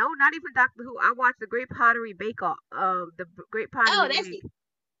 not even Doctor Who. I watch the Great Pottery Bake Off, Great Oh, Pottery that's League.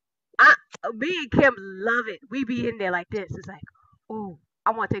 I Me and Kim love it. We be in there like this. It's like, oh,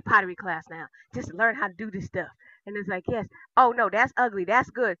 I want to take pottery class now, just to learn how to do this stuff. And it's like, yes. Oh no, that's ugly. That's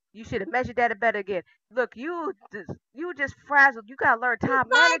good. You should have measured that better again. Look, you just frazzled. You gotta learn time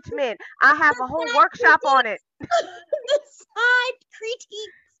the management. I have a whole side workshop on it. the side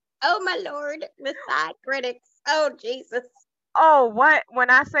critiques. Oh my lord, the side critics. Oh Jesus. Oh, what? When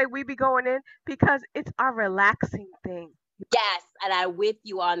I say we be going in, because it's a relaxing thing. Yes, and I'm with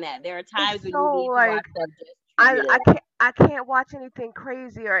you on that. There are It's times when you so need to like watch stuff just to relax. I can't watch anything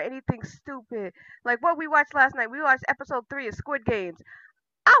crazy or anything stupid. Like what we watched last night. We watched episode 3 of Squid Games.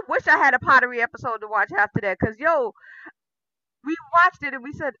 I wish I had a pottery episode to watch after that, cause yo, we watched it and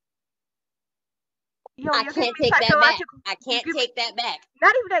we said, yo, I you're giving can't me take that back. psychological. I You can't give me take that back.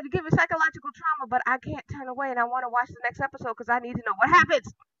 not even that. You give me psychological trauma, but I can't turn away and I want to watch the next episode because I need to know what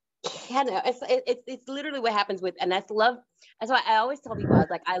happens. Yeah, no, it's literally what happens with, and that's love. That's why I always tell people, I was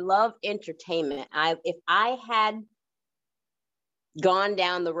like, I love entertainment. If I had gone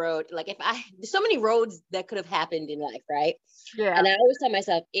down the road, like if I there's so many roads that could have happened in life, right? Yeah. And I always tell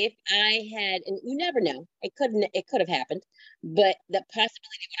myself, if I had, and you never know, it could have happened, but the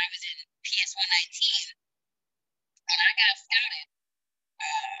possibility when I was in PS 119, when I got scouted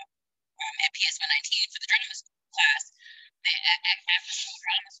at PS 119 for the drama class, after school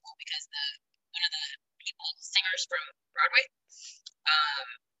drama school, because the one of the people singers from Broadway um,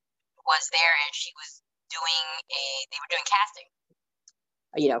 was there, and she was doing they were doing casting,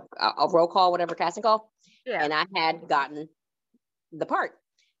 you know, a roll call, whatever casting call, Yeah. and I had gotten the part.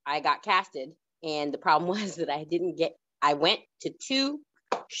 I got casted, and the problem was that I didn't get. I went to two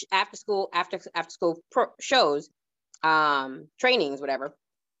after school shows, trainings, whatever,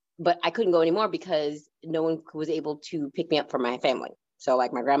 but I couldn't go anymore because no one was able to pick me up from my family. So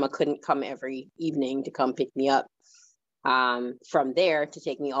like my grandma couldn't come every evening to come pick me up from there to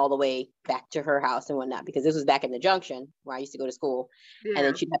take me all the way back to her house and whatnot, because this was back in the Junction where I used to go to school. And Yeah.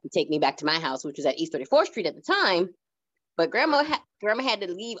 then she'd have to take me back to my house, which was at East 34th Street at the time. But grandma had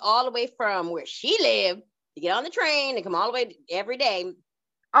to leave all the way from where she lived to get on the train and come all the way every day.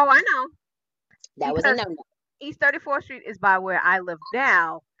 Oh, I know. That was a Because no-no. East 34th Street is by where I live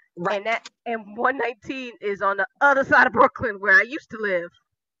now, Right. and 119 is on the other side of Brooklyn where I used to live.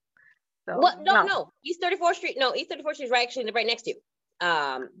 So Well, no, no. East 34th Street. No, East 34th Street is right next to you.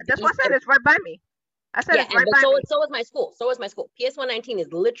 The that's what East I said. It's right by me. I said Yeah, it's and right but by me. so is my school. So is my school. PS 119 is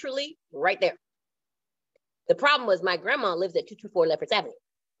literally right there. The problem was my grandma lives at 224 Lefferts Avenue.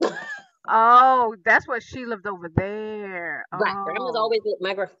 Oh, that's what she lived over there. Right. Grandma's Oh, always lived,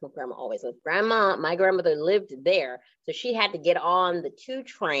 grandma always lived. My grandmother lived there. So she had to get on the 2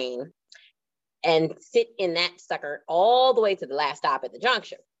 train and sit in that sucker all the way to the last stop at the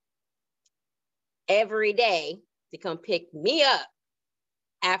Junction every day to come pick me up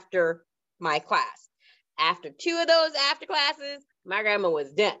after my class. After 2 of those after classes, my grandma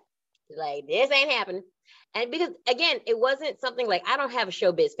was done. She's like, this ain't happening. And because again, it wasn't something like, I don't have a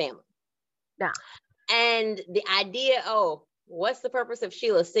showbiz family. no. And the idea, oh, what's the purpose of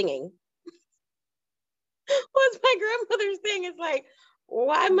Sheila singing? Was my grandmother's thing. It's like,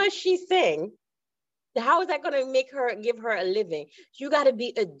 why must she sing? How is that going to give her a living? You got to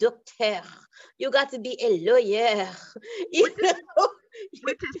be a doctor. You got to be a lawyer. You Which is know?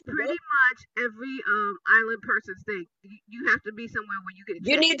 which is pretty much every island person's thing. You have to be somewhere where you get a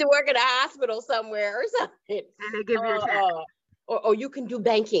You check need to work at a hospital somewhere or something. and they give you a check. Or you can do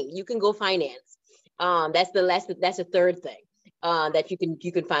banking. You can go finance. That's the third thing that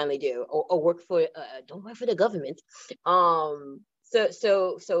you can finally do, or work for. Don't work for the government.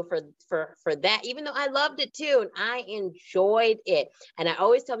 So for that, even though I loved it too, and I enjoyed it, and I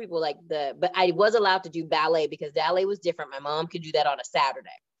always tell people but I was allowed to do ballet because ballet was different. My mom could do that on a Saturday,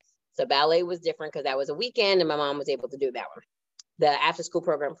 so ballet was different because that was a weekend, and my mom was able to do that one. The after school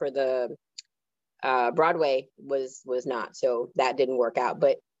program for the Broadway was not, so that didn't work out.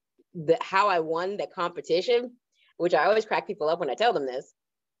 But how I won the competition, which I always crack people up when I tell them this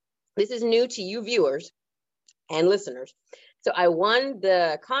is new to you viewers and listeners. So I won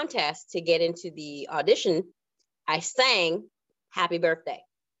the contest to get into the audition. I sang Happy Birthday.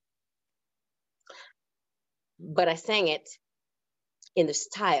 But I sang it in the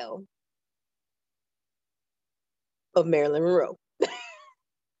style of Marilyn Monroe.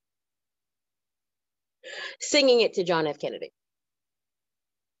 Singing it to John F. Kennedy.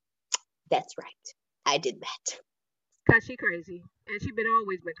 That's right. I did that. Cause she crazy, and she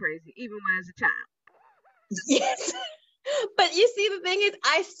always been crazy, even when as a child. Yes. But you see, the thing is,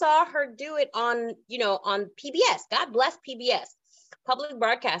 I saw her do it on, on PBS. God bless PBS, public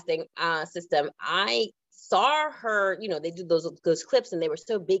broadcasting system. I saw her, they do those clips, and they were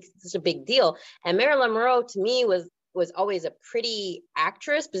so big, such a big deal. And Marilyn Monroe to me was always a pretty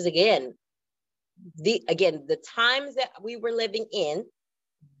actress, because again, the times that we were living in,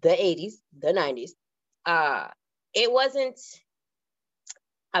 the 80s, the 90s, it wasn't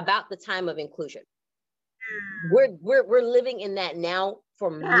about the time of inclusion. We're living in that now for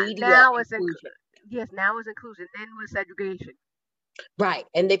media now inclusion. Yes, now it's inclusion. Then was segregation. Right.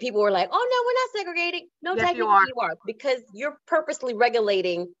 And then people were like, oh no, we're not segregating. No, yes, technically you are, because you're purposely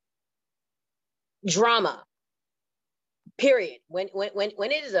regulating drama. Period. When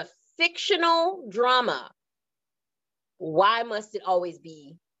it is a fictional drama, why must it always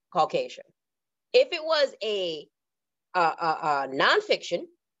be Caucasian? If it was a nonfiction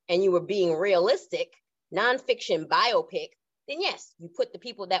and you were being realistic, nonfiction biopic, then yes, you put the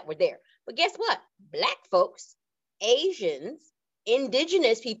people that were there. But guess what? Black folks, Asians,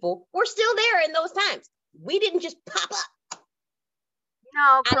 indigenous people were still there in those times. We didn't just pop up.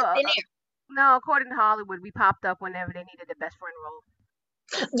 No, no, according to Hollywood, we popped up whenever they needed the best friend role.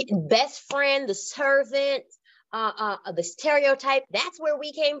 Best friend, the servant, the stereotype, that's where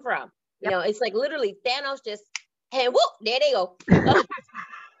we came from. Yep. It's like literally Thanos just, and whoop, there they go.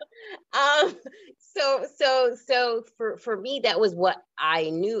 So for me, that was what I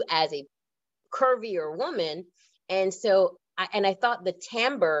knew as a curvier woman. And so, I thought the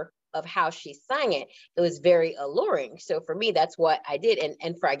timbre of how she sang it was very alluring. So for me, that's what I did.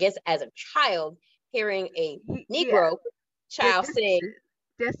 And for, I guess, as a child, hearing a Negro child sing.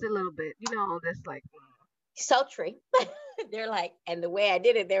 Just a little bit, that's like. Sultry. They're like, and the way I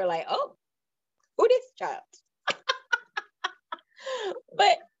did it, they're like, oh, who this child?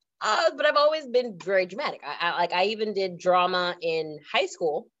 But I've always been very dramatic. I even did drama in high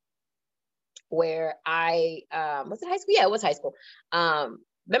school, where was it high school? Yeah, it was high school. Do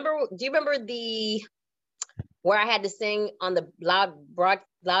you remember where I had to sing on the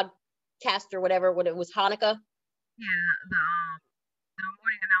loudcast or whatever when it was Hanukkah? Yeah, the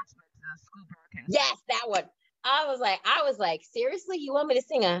morning announcements, the school broadcast. Yes, that one. I was like, seriously, you want me to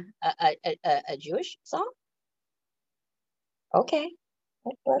sing a Jewish song? Okay,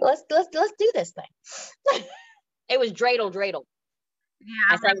 let's do this thing. It was dreidel. Yeah,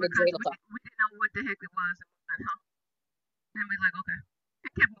 I sang the dreidel song. We didn't know what the heck it was, and we're like, okay,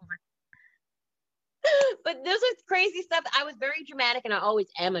 it kept moving. But this is crazy stuff. I was very dramatic, and I always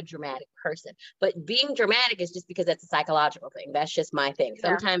am a dramatic person. But being dramatic is just because that's a psychological thing. That's just my thing. Yeah.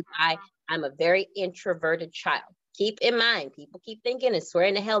 Sometimes I'm a very introverted child. Keep in mind, people keep thinking and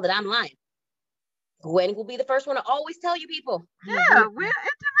swearing to hell that I'm lying. Gwen will be the first one to always tell you people. Yeah, we're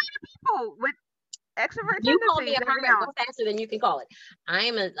introverted people with extrovert tendencies. You call me a hermit go faster than you can call it. I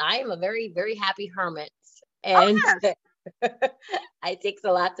am a very, very happy hermit. And yes. It takes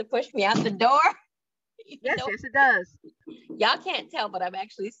a lot to push me out the door. Yes, it does. Y'all can't tell, but I'm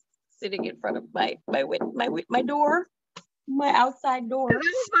actually sitting in front of my door, my outside door. I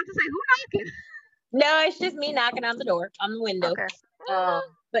was about to say, who knocking? No, it's just me knocking on the door, on the window. Okay.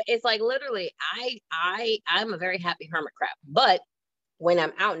 But it's like literally, I'm a very happy hermit crab. But when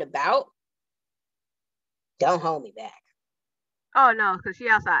I'm out and about, don't hold me back. Oh no, because she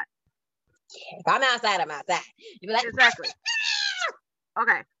outside. Yeah, if I'm outside, I'm outside. You be like, exactly.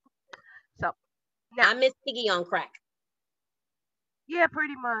 Okay. So now I'm Miss Piggy on crack. Yeah,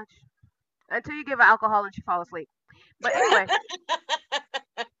 pretty much. Until you give her alcohol and she fall asleep. But anyway.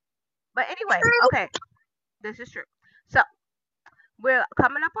 Okay. This is true. So we're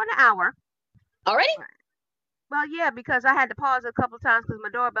coming up on an hour. Already? Well, yeah, because I had to pause a couple of times because my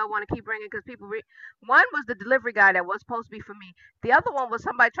doorbell want to keep ringing because people one was the delivery guy that was supposed to be for me. The other one was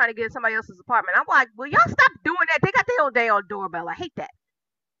somebody trying to get in somebody else's apartment. I'm like, will y'all stop doing that? They got their own day on doorbell. I hate that.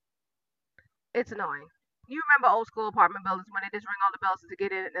 It's annoying. You remember old school apartment buildings when they just ring all the bells to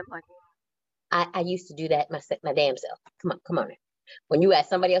get in and I'm like, I used to do that my damn self. Come on. When you at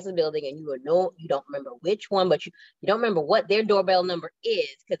somebody else's building and you don't remember which one, but you don't remember what their doorbell number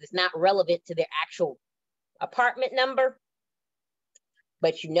is because it's not relevant to their actual apartment number.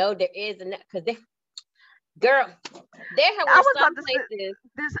 But there is because Girl, there I were was some about to say places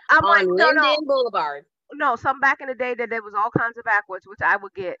this. I'm on like, no, no, Linden Boulevard. no. Some back in the day that there was all kinds of backwards, which I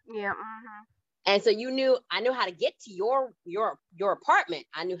would get. Yeah. And so I knew how to get to your apartment.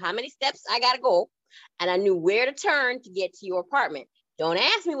 I knew how many steps I gotta go, and I knew where to turn to get to your apartment. Don't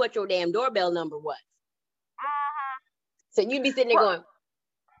ask me what your damn doorbell number was. So you'd be sitting there Well, going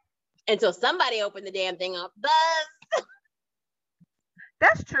until somebody opened the damn thing up, buzz,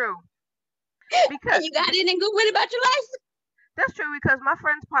 that's true because and you got in and go went about your life. that's true because my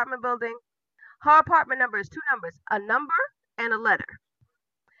friend's apartment building, her apartment number is two numbers, a number and a letter.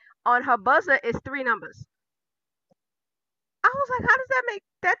 On her buzzer is three numbers. I was like, how does that make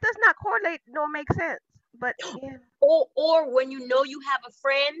that does not correlate nor make sense. But yeah. Or when you know you have a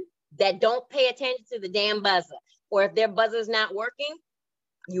friend that don't pay attention to the damn buzzer, or if their buzzer's not working,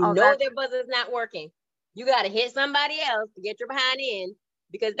 you Oh, know that's their buzzer's not working. You got to hit somebody else to get your behind in.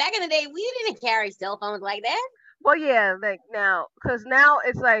 Because back in the day, we didn't carry cell phones like that. well, yeah, like now, because now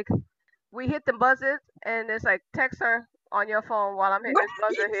it's like we hit the buzzers and it's like text her on your phone while I'm hitting this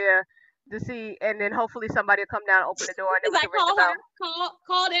buzzer here to see, and then hopefully somebody will come down, open the door, and then It's we like can ring the call bell. her,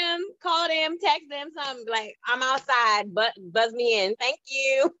 call them, text them something like I'm outside, but buzz me in. Thank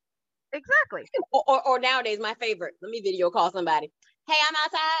you. Exactly. Or nowadays, my favorite. Let me video call somebody. Hey, I'm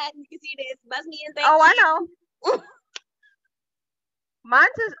outside. You can see this. Buzz me in. Thank Oh, I know. you.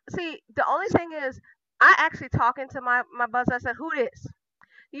 Mine's is see. The only thing is, I actually talking to my buzzer. I said, "Who this?"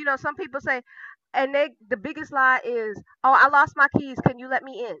 You know, some people say, and they the biggest lie is, "Oh, I lost my keys. Can you let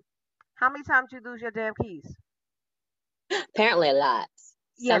me in?" How many times you lose your damn keys? Apparently, a lot.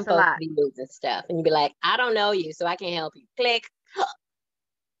 Some Yes, a folks lot. be losing stuff, and you be like, I don't know you, so I can't help you. Click.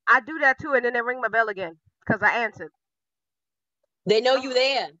 I do that too, and then they ring my bell again because I answered. They know I'm, you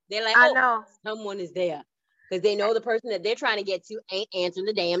there. They're like, I oh, know. someone is there. Because they know the person that they're trying to get to ain't answering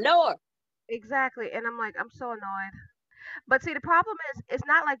the damn door. Exactly. And I'm like, I'm so annoyed. But see, the problem is, it's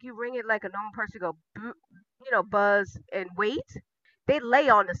not like you ring it like a normal person go, buzz and wait. They lay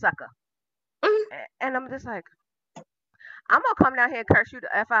on the sucker. Mm. And I'm just like, I'm going to come down here and curse you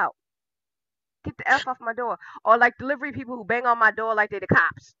the F out. Get the F off my door. Or like delivery people who bang on my door like they're the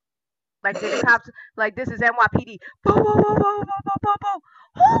cops. Like they're the cops. Like this is NYPD. Whoa, whoa, whoa, whoa, whoa, whoa, whoa,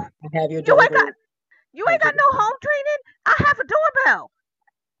 whoa. Have your You ain't got, delivery. you ain't Have your got no delivery. home training. I have a doorbell.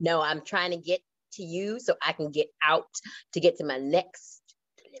 No, I'm trying to get to you so I can get out to get to my next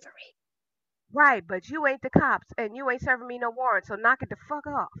delivery. Right, but you ain't the cops and you ain't serving me no warrant, so knock it the fuck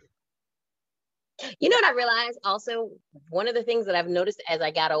off. You know Yeah, what I realized also? One of the things that I've noticed as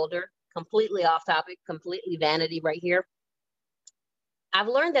I got older, completely off topic, completely vanity right here. I've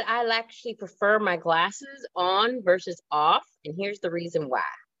learned that I actually prefer my glasses on versus off. And here's the reason why.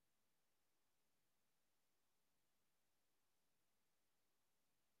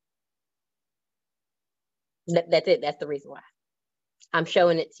 That's it. That's the reason why. I'm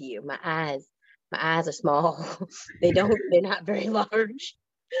showing it to you. My eyes are small. They're not very large.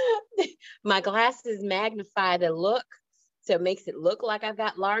 My glasses magnify the look. So it makes it look like I've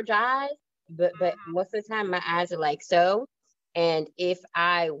got large eyes. But most of the time my eyes are like so. And if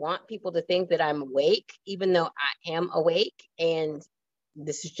I want people to think that I'm awake, even though I am awake and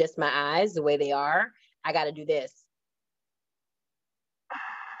this is just my eyes the way they are, I got to do this,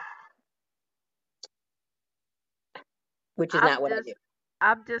 which is I'm not what I just, do.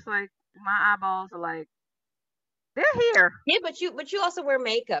 I'm just like my eyeballs are like they're here. Yeah, but you also wear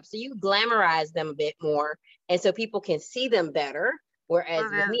makeup, so you glamorize them a bit more, and so people can see them better. Whereas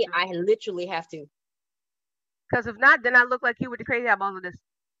Well, with that's me, true. I literally have to. Because if not, then I look like you with the crazy eyeballs of this.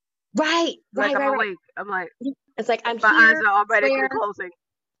 Right, Like right, I'm right, right. awake. I'm like It's like I'm my eyes here, are I'm already there, closing.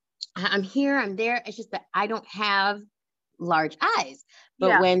 I'm here, I'm there. It's just that I don't have large eyes.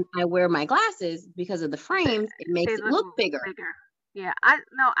 But Yeah, when I wear my glasses, because of the they, frames, it makes they it look look bigger. bigger. Yeah, I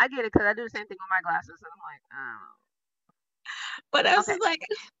no, I get it because I do the same thing with my glasses, and I'm like, But I was okay, just like,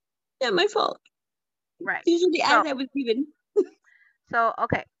 yeah, my fault. right. These are the eyes So, I was given.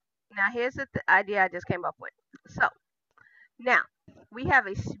 okay. Now here's the idea I just came up with. So now we have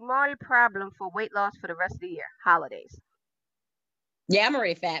a small problem for weight loss for the rest of the year, holidays. Yeah, I'm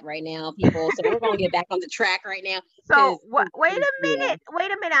already fat right now, people. So we're gonna get back on the track right now So because what? Wait a yeah. minute.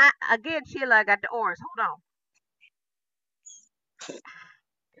 Wait a minute. Again, Sheila, I got the oars. Hold on.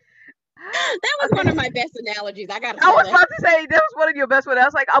 That was one Okay. of my best analogies. I gotta I say was that. about to say that was one of your best ones. I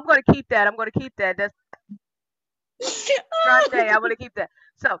was like, I'm gonna keep that. I'm gonna keep that. That's Strante. I'm gonna keep that.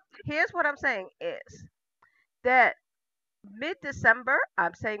 So here's what I'm saying is that mid-December,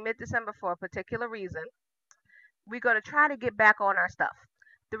 I'm saying mid-December for a particular reason, we're gonna try to get back on our stuff.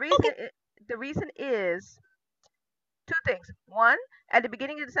 The reason Okay. the reason is Two things. One, at the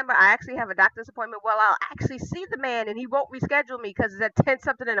beginning of December, I actually have a doctor's appointment. Well, I'll actually see the man, and he won't reschedule me because it's at 10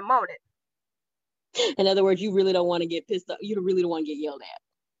 something in the morning. In other words, you really don't want to get pissed off. You really don't want to get yelled at.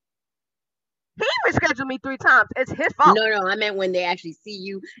 He rescheduled me 3 times. It's his fault. No, I meant when they actually see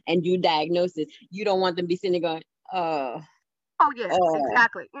you and do diagnosis. You don't want them to be sitting there going, Oh yeah,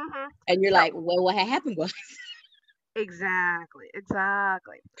 exactly. and you're like, well, what happened was, Exactly.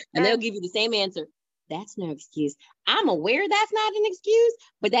 and they'll give you the same answer. That's no excuse. I'm aware that's not an excuse,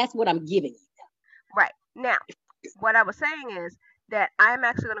 but that's what I'm giving you. Right. Now, what I was saying is that I am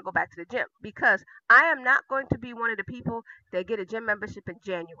actually going to go back to the gym because I am not going to be one of the people that get a gym membership in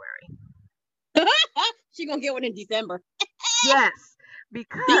January. She's going to get one in December. Yes, Beat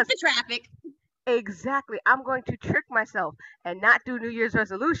because the traffic. exactly, I'm going to trick myself and not do New Year's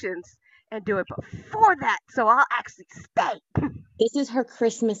resolutions and do it before that. So I'll actually stay. This is her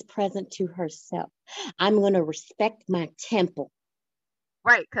Christmas present to herself. I'm going to respect my temple.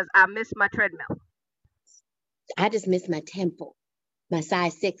 Right, because I missed my treadmill. I just missed my temple, my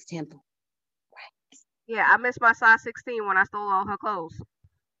size 6 temple. Yeah, I missed my size 16 when I stole all her clothes.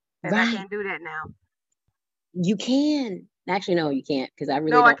 And I Right. can't do that now. You can. Actually, no, you can't because I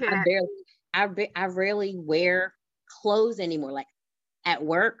really No, I don't. can't. I rarely wear clothes anymore. Like at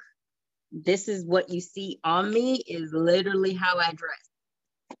work, this is what you see on me is literally how I dress.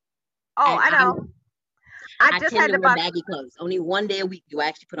 Oh, And I know. I just tend had to to wear buy. baggy clothes. Only one day a week do I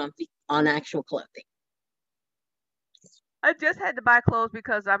actually put on actual clothing. I just had to buy clothes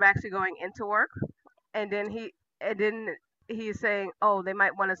because I'm actually going into work, and then he's saying, "Oh, they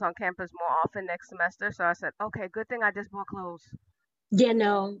might want us on campus more often next semester." So I said, "Okay, good thing I just bought clothes." Yeah,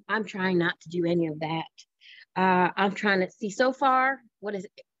 no, I'm trying not to do any of that. I'm trying to see so far. What is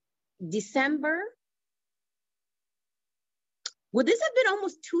it? December? Would this have been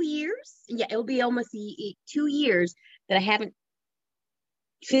almost 2 years? Yeah, it'll be almost 2 years that I haven't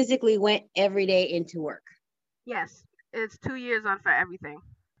physically went every day into work. Yes, it's 2 years on for everything.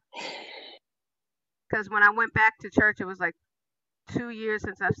 Because when I went back to church, it was like 2 years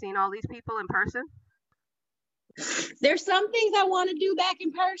since I've seen all these people in person. There's some things I want to do back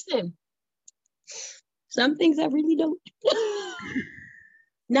in person. Some things I really don't.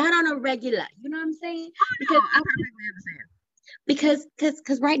 Not on a regular, you know what I'm saying? Because I perfectly understand.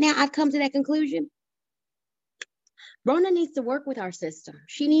 Because right now I've come to that conclusion. Rona needs to work with our system.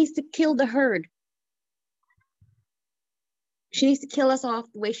 She needs to kill the herd. She needs to kill us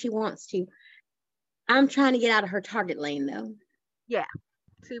off the way she wants to. I'm trying to get out of her target lane though. Yeah.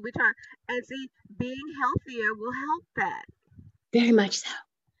 See, we try and see being healthier will help that. Very much so.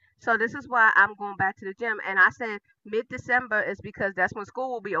 So this is why I'm going back to the gym. And I said mid-December is because that's when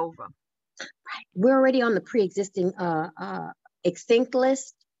school will be over. Right. We're already on the pre-existing extinct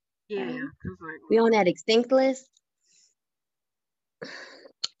list. Yeah. We're on that extinct list.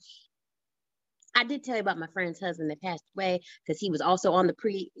 I did tell you about my friend's husband that passed away because he was also on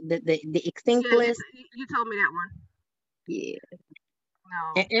the extinct list. You told me that one. Yeah.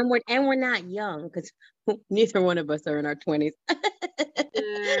 No. And we're not young because neither one of us are in our 20s.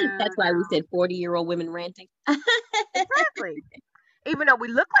 That's why we said 40-year-old women ranting. Exactly. Even though we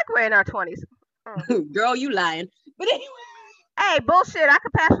look like we're in our 20s. Girl, you lying. But anyway. Hey, bullshit. I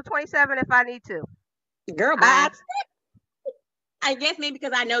could pass for 27 if I need to. Girl, bye. I guess maybe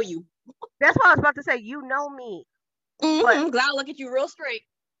because I know you. That's what I was about to say. You know me. Because I'll look at you real straight.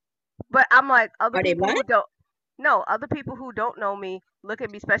 But I'm like, other people who don't. No, other people who don't know me look at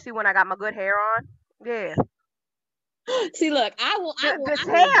me, especially when I got my good hair on. Yeah. See, look, I will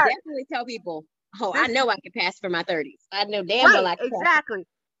definitely tell people, I know I can pass for my 30s. I know damn well I can. Exactly.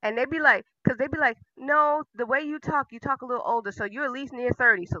 And they'd be like, no, the way you talk a little older, so you're at least near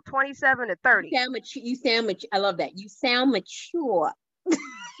 30, so 27 to 30. You sound mature. I love that. You sound mature.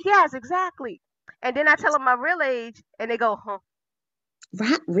 Yes, exactly. And then I tell them my real age, and they go, huh?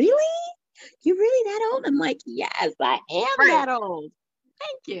 Right? Really? You're really that old? I'm like, yes, I am that old.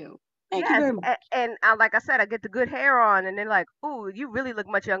 Thank you. Thank you very much. And like I said, I get the good hair on, and they're like, ooh, you really look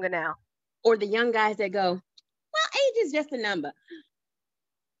much younger now. Or the young guys that go, well, age is just a number.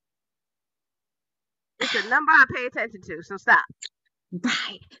 It's a number I pay attention to, so stop.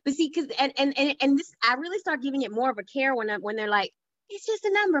 Right. But see, because and this, I really start giving it more of a care when they're like, it's just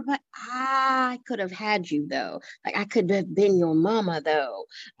a number, but I could have had you though. Like I could have been your mama though.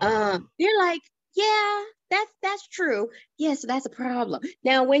 They're like, yeah, that's true. Yes, that's a problem.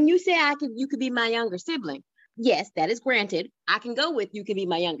 Now, when you say you could be my younger sibling, yes, that is granted. I can go with you could be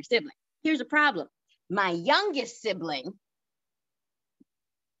my younger sibling. Here's the problem. My youngest sibling,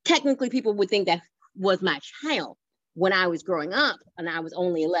 technically people would think that was my child. when I was growing up and I was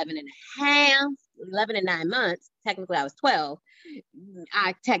only 11 and a half, 11 and 9 months, technically I was 12.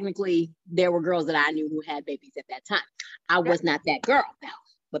 There were girls that I knew who had babies at that time. I was not that girl though,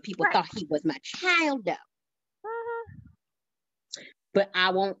 but people thought he was my child though. But I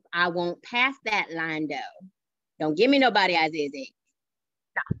won't pass that line though. Don't give me nobody Isaiah's age.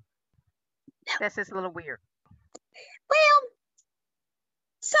 No. That's just a little weird. Well,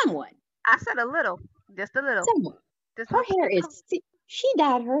 somewhat. I said a little, just a little. Somewhat. Her hair is, she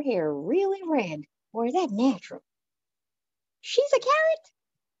dyed her hair really red. Or is that natural? She's a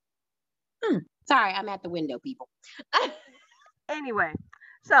carrot? Sorry, I'm at the window, people. Anyway,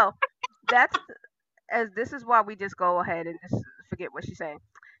 so this is why we just go ahead and just forget what she's saying.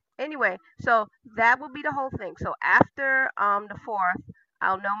 Anyway, so that will be the whole thing. So after the 4th,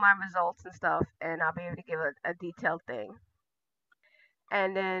 I'll know my results and stuff, and I'll be able to give a detailed thing.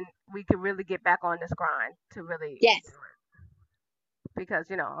 And then we can really get back on this grind to really do it. Because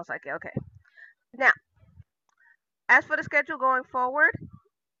I was like, okay. Now, as for the schedule going forward,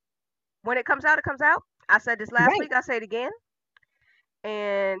 when it comes out, it comes out. I said this last week. I'll say it again.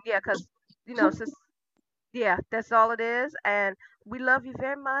 And yeah, because that's all it is. And we love you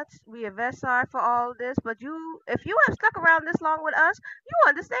very much. We are very sorry for all of this, but if you have stuck around this long with us, you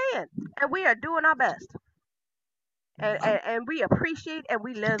understand, and we are doing our best. And we appreciate and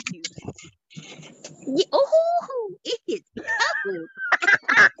we love you. Yeah, oh, it is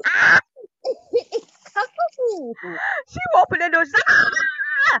cold. She opened that door.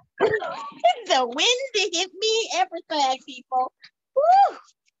 The wind hit me, everything, people.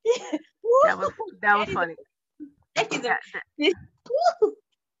 That was funny.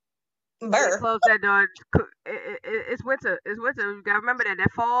 Close that door. It's winter. It's winter. You gotta remember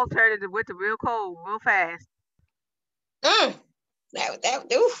that fall turned into winter real cold, real fast. I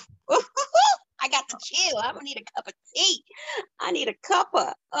got to chill. I'm gonna need a cup of tea. I need a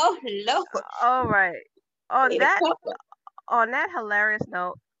cuppa. Oh Lord. All right. On that hilarious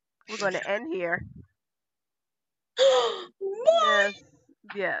note, we're going to end here.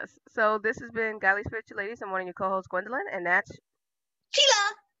 Yes. So this has been Godly Spiritual Ladies. I'm one of your co-hosts, Gwendolyn, and that's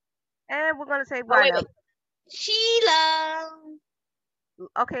Sheila. And we're going to say bye now. Sheila.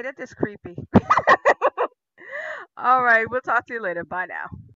 Okay, that's just creepy. All right, we'll talk to you later. Bye now.